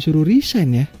harus disuruh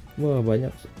resign ya? Wah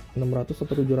banyak, 600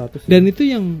 atau 700. Dan itu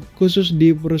yang khusus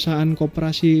di perusahaan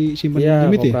koperasi simpan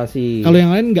pinjam itu ya? Kalau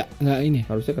yang lain nggak ini?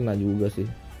 Harusnya kena juga sih.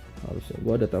 Harusnya.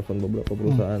 Gua ada telepon beberapa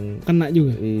perusahaan. Kena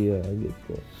juga? Iya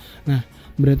gitu. Nah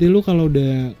berarti lu kalau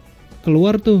udah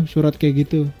keluar tuh surat kayak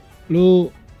gitu, lu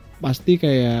pasti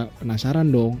kayak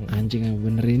penasaran dong, anjing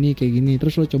bener ini kayak gini.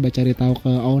 Terus lo coba cari tahu ke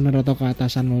owner atau ke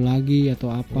atasan lo lagi atau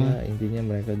apa? Ya intinya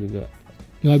mereka juga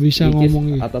nggak bisa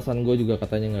ngomong gitu. Atasan gue juga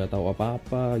katanya nggak tahu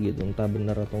apa-apa gitu, entah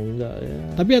benar atau enggak ya.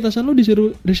 Tapi atasan lo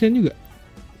disuruh resign juga?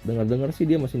 Dengar-dengar sih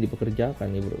dia masih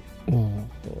dipekerjakan ya bro.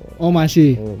 Oh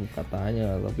masih? Oh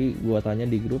katanya, tapi gua tanya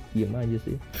di grup diem aja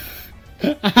sih.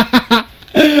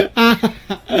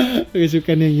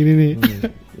 Kesukaan yang gini nih.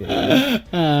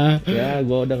 Ya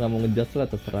gue udah nggak mau ngejudge lah,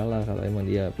 terserah lah. Kalau emang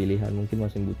dia pilihan mungkin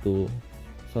masih butuh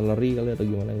salary kali atau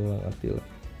gimana, gue nggak ngerti lah.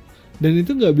 Dan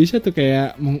itu nggak bisa tuh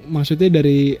kayak maksudnya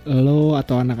dari lo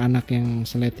atau anak-anak yang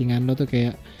seletingan lo tuh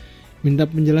kayak minta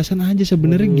penjelasan aja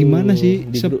sebenarnya gimana sih,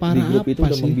 separah di grup apa itu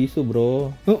udah sih? Membisu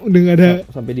bro. Oh udah nggak ada.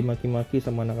 Sampai dimaki-maki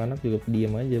sama anak-anak juga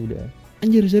diam aja udah.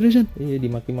 Anjir seriusan? Iya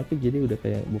dimaki-maki, jadi udah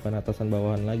kayak bukan atasan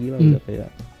bawahan lagi lah, udah kayak.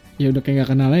 Ya udah kayak nggak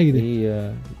kenal aja gitu.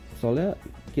 Iya, soalnya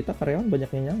kita karyawan banyak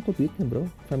yang nyangkut duitnya bro,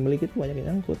 family kita banyak yang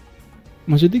nyangkut.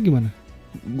 Maksudnya gimana?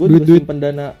 Gue juga simpen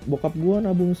dana bokap gue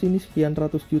nabung sini sekian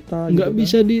ratus juta. Nggak gitu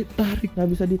bisa kan. ditarik. Nggak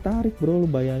bisa ditarik bro, lu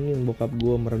bayangin bokap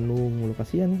gue merenung, lu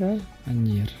kasihan kan?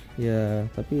 Anjir. Ya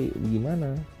tapi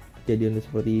gimana? Kejadian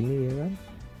seperti ini ya kan?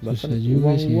 Bahkan Susah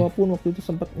juga uang sih. gua pun waktu itu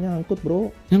sempat nyangkut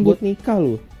bro. Nyangkut? Buat nikah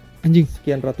loh. Anjing,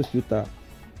 Sekian ratus juta.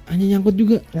 anjing nyangkut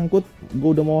juga. Nyangkut, gua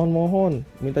udah mohon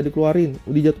minta dikeluarin.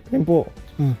 Udah jatuh tempo.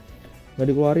 Nggak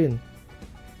dikeluarin.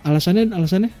 Alasannya?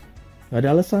 Nggak ada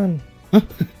alasan.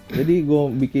 Jadi gue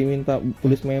minta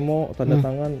tulis memo, tanda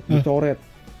tangan, dicoret.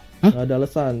 Nggak ada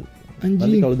alasan. Nanti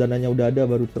Anjing. kalau dananya udah ada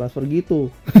baru transfer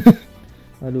gitu.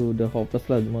 Aduh, udah hopeless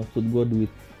lah. Maksud gue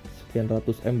duit sekian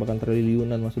ratus M bahkan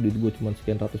triliunan, maksud duit gue cuma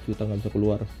sekian ratus juta nggak bisa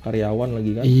keluar. Karyawan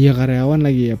lagi kan? Iya, karyawan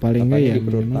lagi ya, paling enggak Katanya ya minimal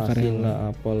diprioritasin karyawan. lah,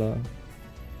 apalah.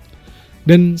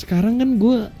 Dan sekarang kan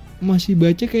gue masih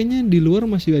baca kayaknya di luar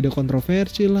masih ada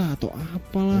kontroversi lah atau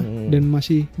apalah, dan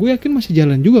gue yakin masih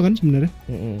jalan juga kan sebenarnya.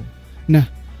 Nah,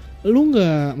 lu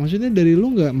nggak, maksudnya dari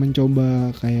lu nggak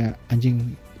mencoba kayak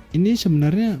anjing ini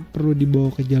sebenarnya perlu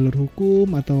dibawa ke jalur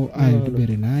hukum atau itu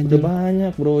biarin aja. Udah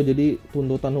banyak bro, jadi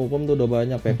tuntutan hukum tuh udah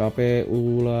banyak,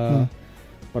 PKPU lah,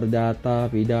 perdata,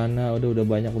 pidana, udah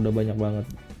banyak banget.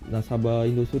 Nasabah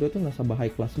Indosuria tuh nasabah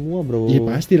high class semua bro. Iya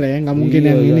pasti lah ya, nggak mungkin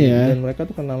yang ini ya. Dan mereka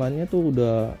tuh kenalannya tuh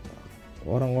udah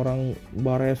orang-orang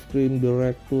bareskrim,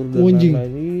 direktur dan Anjing.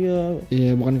 lain-lain.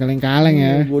 Iya, bukan kaleng-kaleng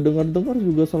ya. Gue dengar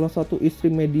juga salah satu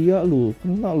istri media lu,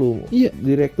 kena lu. Iya.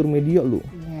 Direktur media lu.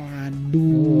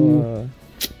 Waduh. Wah.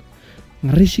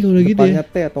 Ngeri sih kalau gitu Depannya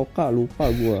ya. T atau K lupa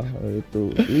gua itu.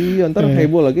 Iya, ntar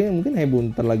heboh lagi, mungkin heboh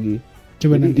ntar lagi.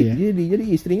 Coba Jadi, nanti ya.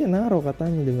 Jadi istrinya naro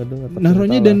katanya, dengar-dengar.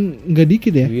 Naruhnya dan nggak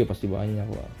dikit ya. Iya pasti banyak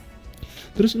lah.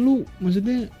 Terus lu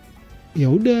maksudnya ya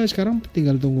udah sekarang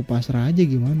tinggal tunggu pasrah aja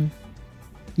gimana?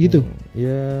 Gitu.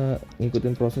 Ya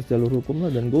ngikutin proses jalur hukum lah,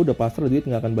 dan gue udah pasrah, duit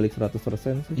nggak akan balik 100%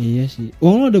 sih. Iya sih.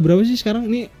 Uang lu ada berapa sih sekarang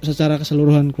nih secara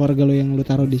keseluruhan keluarga lo yang lu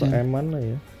taruh di sana? Eman lah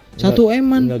ya. 1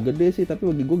 eman. Nggak gede sih, tapi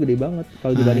bagi gue gede banget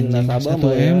kalau dibanding Anjing, nasabah 1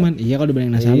 mah ya. eman. Iya kalau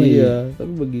dibanding nasabah iya. iya.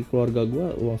 Tapi bagi keluarga gue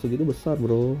uang segitu besar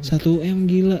bro. 1 M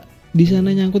gila. Di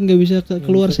sana nyangkut nggak bisa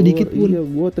keluar Bisa sedikit pun. Iya,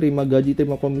 gue terima gaji,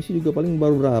 terima komisi juga paling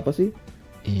baru berapa sih?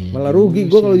 Iya, Malah rugi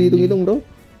gue kalau dihitung-hitung bro.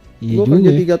 Iya Gue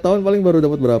juga. kerja 3 tahun paling baru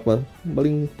dapat berapa?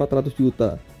 Paling 400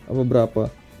 juta apa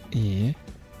berapa? Iya.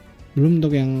 Belum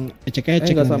untuk yang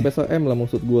ecek-ecek. Nggak namanya. sampai se-M lah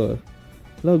maksud gue.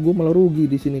 Lah gue malah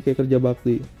rugi di sini kayak kerja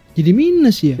bakti. Jadi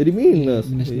minus ya. Jadi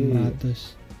minus. Minus Iya.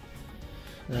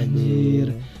 600. Anjir.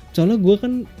 Soalnya gue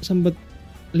kan sempet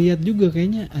lihat juga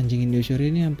kayaknya anjing Indosuria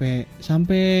ini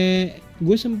sampai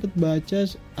gue sempet baca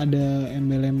ada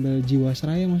embel-embel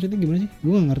Jiwasraya, maksudnya gimana sih?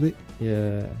 Gue gak ngerti.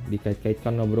 Ya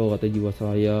dikait-kaitkan lah bro, kata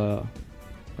Jiwasraya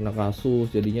kena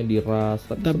kasus jadinya diras.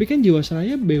 Tapi kan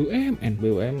Jiwasraya BUMN.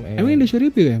 BUMN. Emang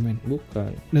Indosuria BUMN?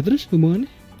 Bukan. Nah terus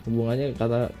Hubungannya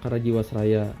karena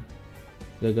Jiwasraya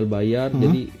gagal bayar,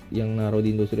 jadi yang naruh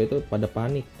di Indosuria itu pada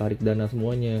panik, tarik dana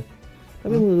semuanya.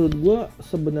 Tapi menurut gua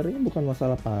sebenarnya bukan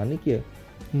masalah panik ya.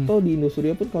 Toh di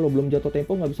Indosuria pun kalau belum jatuh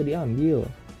tempo nggak bisa diambil.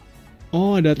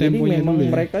 Oh ada temponya. Jadi memang dulu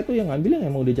ya? mereka itu yang ngambil yang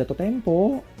emang udah jatuh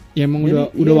tempo. Ya emang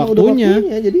Jadi, udah waktunya.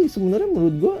 Jadi sebenarnya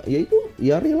menurut gua ya itu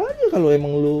ya real aja kalau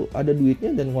emang lu ada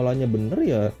duitnya dan ngolahnya bener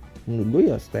ya. Menurut gua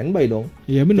ya standby dong.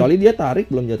 Iya benar. Kecuali dia tarik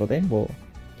belum jatuh tempo.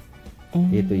 Oh.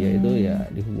 Itu ya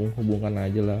dihubung-hubungkan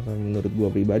aja lah menurut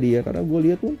gua pribadi ya, karena gua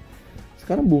lihat tuh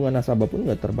sekarang bunga nasabah pun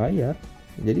nggak terbayar.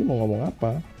 Jadi mau ngomong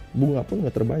apa, bunga pun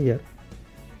nggak terbayar.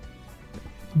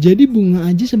 Jadi bunga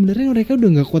aja sebenarnya mereka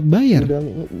udah nggak kuat bayar. Udah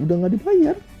nggak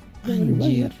dibayar. Udah nggak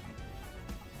dibayar. Anjir.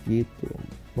 Gitu.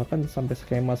 Bahkan sampai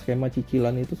skema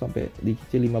cicilan itu sampai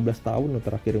dicicil 15 tahun loh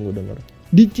terakhir yang gue denger.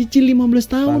 Dicicil 15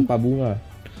 tahun Tanpa bunga.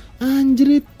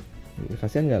 Anjrit.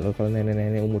 Kasian nggak lo kalau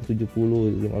nenek-nenek umur 70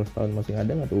 15 tahun masih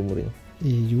ada nggak tuh umurnya?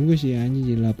 Iya juga sih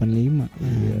anjir, jadi 85. Iya.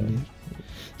 Anjir.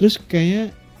 Terus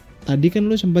kayak tadi kan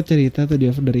lu sempat cerita tuh di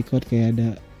off the record kayak ada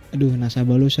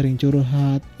nasabah lu sering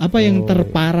curhat. Apa yang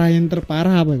terparah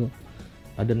apa kok?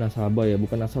 Ada nasabah ya,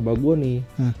 bukan nasabah gua nih.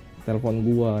 Telepon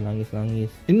gua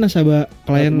nangis-nangis. Ini nasabah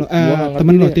klien lo, Gua nggak ngerti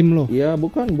temen lo, deh. tim lo? Iya,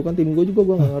 bukan tim gua juga,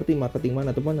 gua nggak ngerti marketing mana,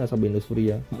 teman nasabah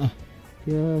Indosuria.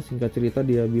 Ya, singkat cerita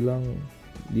dia bilang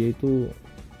dia itu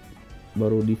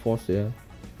baru divorce ya.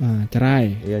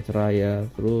 Cerai. Iya, cerai ya.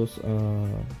 Terus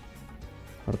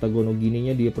harta gono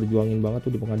gininya dia perjuangin banget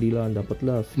tuh di pengadilan,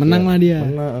 dapatlah. Menang lah dia.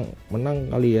 Menang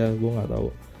kali ya, gua nggak tahu.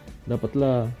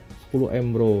 Dapatlah 10 M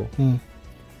bro.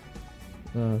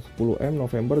 Nah 10 M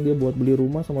November dia buat beli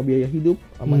rumah sama biaya hidup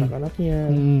sama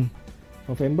anak-anaknya.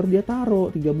 November dia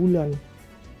taruh 3 bulan.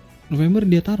 November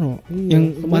dia taruh. Iya,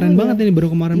 Yang kemarin banget ini, baru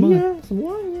kemarin banget. Iya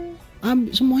semuanya.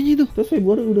 Semuanya itu. Terus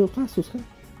Februari udah kasus kan,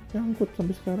 nyangkut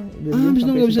sampai sekarang. Habis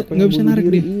itu nggak bisa narik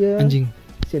dia. Iya. Anjing.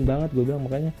 Kasian banget gue bilang,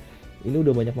 makanya ini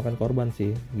udah banyak makan korban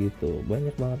sih gitu.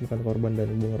 Banyak banget makan korban, dan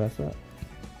gue ngerasa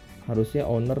harusnya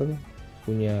owner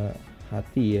punya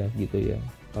hati ya gitu ya.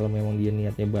 Kalau memang dia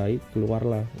niatnya baik,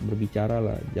 keluarlah,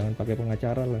 berbicaralah, jangan pakai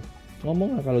pengacara lah.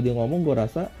 ngomong lah. Kalau dia ngomong gue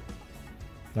rasa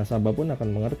nasabah pun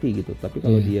akan mengerti gitu. Tapi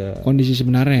kalau dia kondisi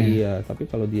sebenarnya. Iya, tapi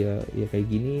kalau dia ya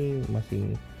kayak gini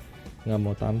masih nggak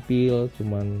mau tampil,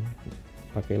 cuman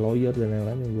pakai lawyer dan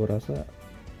lain-lain, gue rasa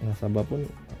nasabah pun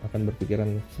akan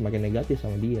berpikiran semakin negatif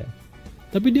sama dia.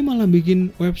 Tapi dia malah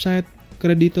bikin website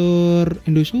kreditor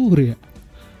Indosuri ya,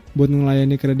 buat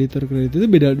melayani kreditor itu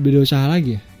beda usaha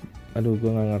lagi ya. Aduh,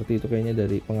 gue nggak ngerti itu, kayaknya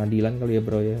dari pengadilan kali ya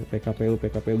bro ya, PKPU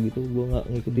gitu, gue nggak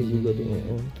ngikutin juga tuh.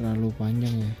 Terlalu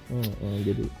panjang ya.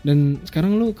 Jadi. Dan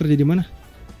sekarang lu kerja di mana?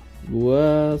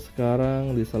 Gue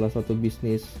sekarang di salah satu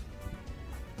bisnis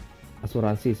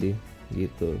asuransi sih,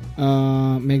 gitu.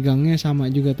 Megangnya sama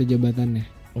juga tuh jabatannya?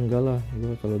 Enggak lah,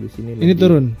 gue kalau di sini. Ini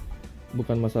turun?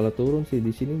 Bukan masalah turun sih,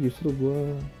 di sini justru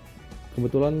gue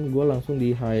kebetulan gue langsung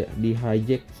di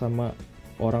hijack sama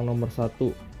orang nomor 1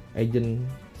 agent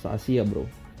se-Asia bro.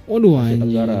 Waduh, Asia anjir,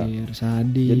 Tenggara.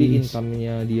 sadis. Jadi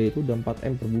income-nya dia itu udah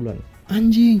 4M per bulan.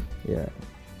 Anjing. Ya.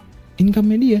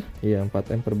 Income-nya dia? Iya,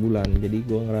 4M per bulan. Jadi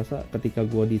gue ngerasa ketika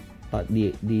gue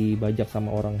dibajak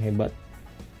sama orang hebat,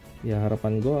 ya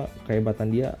harapan gue kehebatan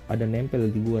dia ada nempel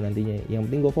di gue nantinya. Yang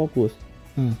penting gue fokus.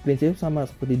 Prinsipnya sama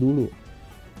seperti dulu.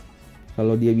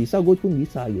 Kalau dia bisa, gue pun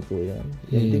bisa gitu ya.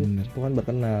 Yang penting Tuhan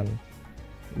berkenan.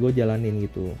 Gue jalanin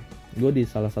gitu. Gue di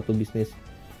salah satu bisnis.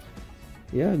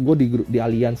 Ya, gue di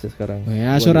Allianz ya sekarang. Oh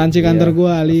ya, asuransi kantor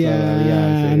gue Allianz. Ya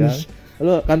kan?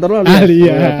 Lo kantor lo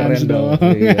Allianz keren dong.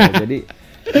 Iya, jadi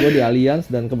gue di Allianz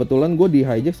dan kebetulan gue di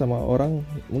hijack sama orang,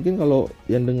 mungkin kalau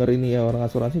yang denger ini ya orang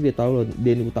asuransi dia tahu loh,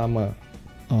 Denny Utama.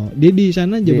 Oh, dia di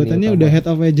sana jabatannya udah head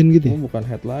of agent gitu ya? Oh, bukan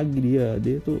head lagi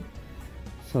dia tuh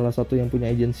salah satu yang punya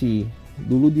agensi.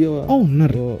 Dulu dia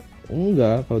owner.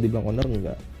 Enggak, kalau dibilang owner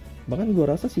enggak. Bahkan gue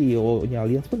rasa CEO-nya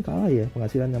Allianz pun kalah ya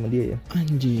penghasilan sama dia ya.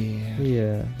 Anjir.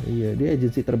 Iya, dia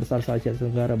agensi terbesar se-Asia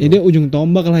Tenggara. Ya, dia ujung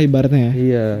tombak lah ibaratnya ya.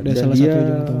 Iya, dan salah dia satu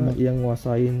ujung tombak. Yang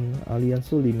nguasain Allianz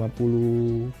tuh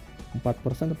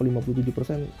 54% atau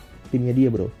 57% timnya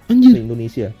dia bro. Anjir. Di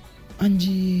Indonesia.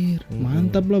 Anjir,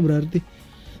 mantap lah berarti.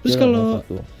 Terus kalau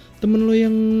temen lo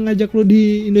yang ngajak lo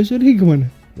di Indosuri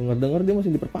gimana? Dengar dia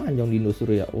masih diperpanjang di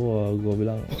Indosuri ya. Wah, gue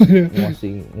bilang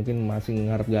masih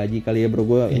ngarep gaji kali ya bro.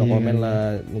 Gue no komen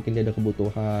lah, mungkin dia ada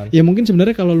kebutuhan. Ya mungkin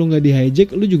sebenarnya kalau lu nggak di hijack,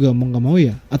 lu juga mau nggak mau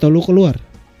ya? Atau lu keluar?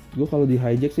 Gue kalau di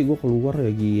hijack sih gue keluar ya,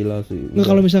 gila sih. Nggak,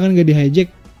 kalau misalkan nggak di hijack,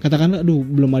 katakanlah, aduh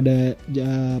belum ada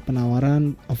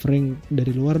penawaran offering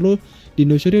dari luar, lu di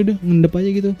Indosuri udah ngendep aja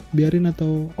gitu, biarin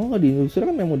atau? Oh nggak, di Indosuri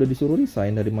kan memang udah disuruh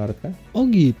resign dari Maret kan? Oh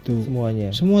gitu.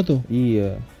 Semuanya. Semua tuh?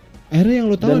 Iya. Akhirnya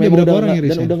yang lo tahu ada berapa orang yang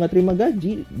resign? Dan udah nggak terima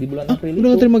gaji di bulan April itu. Udah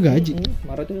nggak terima gaji?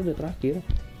 Maret itu udah terakhir.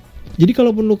 Jadi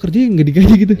kalaupun lo kerja nggak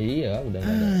digaji gitu? Iya, udah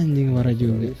nggak ada. Anjing, marah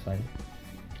juga.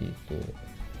 Gitu.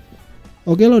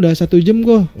 Oke, lo udah 1 jam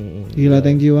kok. Gila,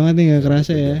 thank you banget nih, nggak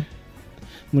kerasa ya.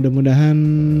 Mudah-mudahan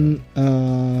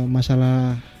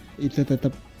masalah itu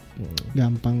tetap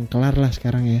gampang kelar lah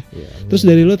sekarang ya. Terus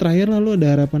dari lo terakhir lah, lo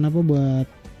ada harapan apa buat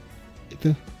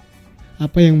itu?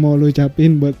 Apa yang mau lo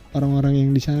ucapin buat orang-orang yang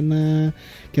di sana,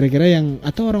 kira-kira yang,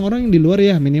 atau orang-orang yang di luar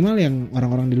ya, minimal yang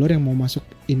orang-orang di luar yang mau masuk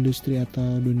industri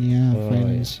atau dunia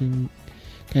financing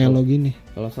kayak lo gini.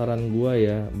 Kalau saran gua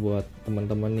ya buat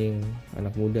teman-teman yang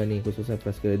anak muda nih, khususnya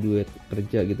fresh graduate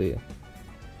kerja gitu ya,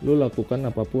 lu lakukan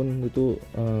apapun itu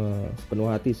sepenuh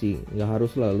hati sih. Nggak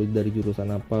harus lah lu dari jurusan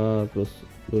apa, terus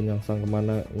lu nyangsang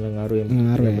kemana, nggak ngaruh.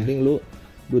 Yang penting lu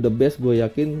do the best. Gue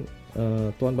yakin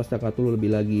Tuhan pasti akan atur lu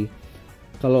lebih lagi.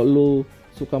 Kalau lu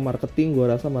suka marketing, gue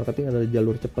rasa marketing adalah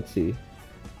jalur cepet sih.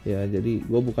 Ya, jadi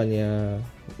gue bukannya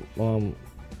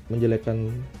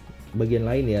menjelekkan bagian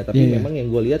lain ya, tapi memang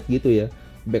yang gue lihat gitu ya.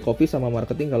 Back office sama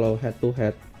marketing kalau head to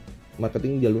head,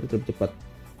 marketing jalur lebih cepat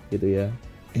gitu ya.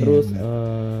 Terus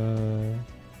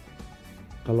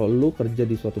kalau lu kerja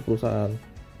di suatu perusahaan,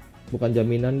 bukan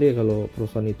jaminan deh kalau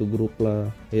perusahaan itu grup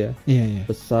lah ya.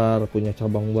 Besar, punya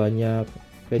cabang banyak.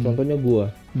 Kayak contohnya gue.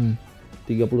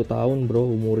 30 tahun bro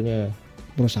umurnya,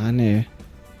 perusahaannya ya,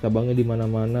 cabangnya di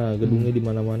mana-mana, gedungnya di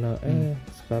mana-mana,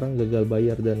 sekarang gagal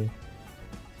bayar dan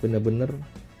bener-bener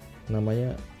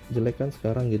namanya jelek kan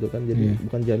sekarang gitu kan. Jadi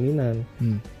bukan jaminan.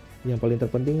 Yang paling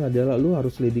terpenting adalah lu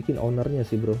harus lidikin ownernya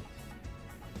sih bro.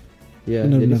 Ya,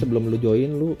 jadi sebelum lu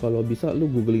join, lu kalau bisa lu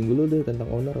googling dulu deh tentang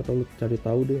owner, atau lu cari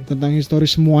tahu deh tentang histori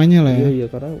semuanya lah ya. Iya,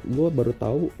 karena gue baru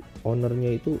tahu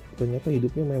ownernya itu ternyata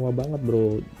hidupnya mewah banget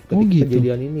bro. Ketika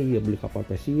kejadian ini ya beli kapal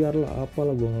pesiar lah,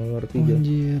 apalah gue nggak ngerti.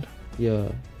 Anjir. Ya,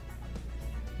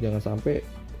 jangan sampai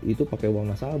itu pakai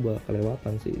uang nasabah,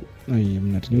 kelewatan sih. Oh iya,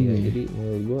 benar juga. Iya, jadi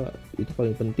menurut gue itu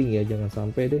paling penting ya, jangan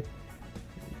sampai deh.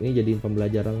 Ini jadiin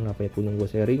pembelajaran apa ya, kunung gue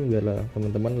sharing biarlah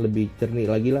teman-teman lebih cernih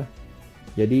lagi lah.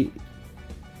 Jadi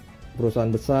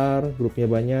perusahaan besar, grupnya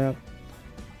banyak,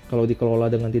 kalau dikelola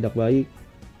dengan tidak baik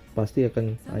pasti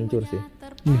akan hancur sih.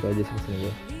 Itu aja sih pesan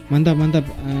gue. Mantap.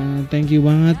 Thank you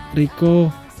banget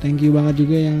Rico. Thank you banget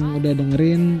juga yang udah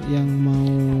dengerin. Yang mau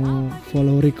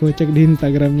follow Rico, cek di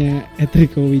Instagramnya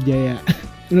 @ricowijaya.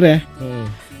 Bener ya?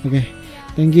 Oke.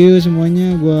 Thank you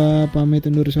semuanya. Gua pamit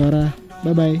undur suara.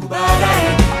 Bye bye.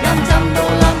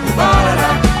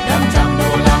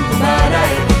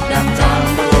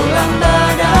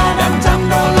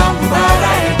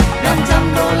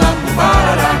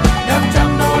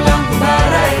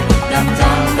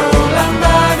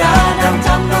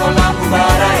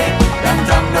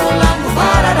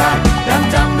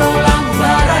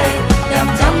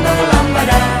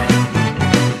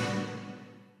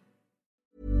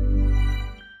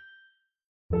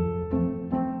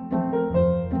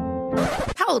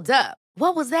 Hold up.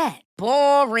 What was that?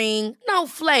 Boring. No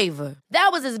flavor.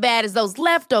 That was as bad as those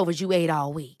leftovers you ate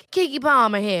all week. Keke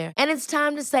Palmer here, and it's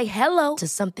time to say hello to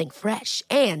something fresh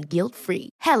and guilt-free.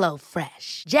 Hello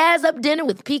Fresh. Jazz up dinner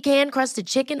with pecan-crusted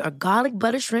chicken or garlic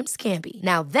butter shrimp scampi.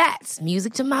 Now that's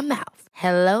music to my mouth.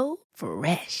 Hello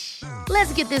Fresh.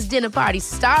 Let's get this dinner party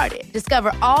started.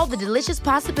 Discover all the delicious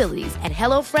possibilities at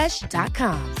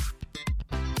HelloFresh.com.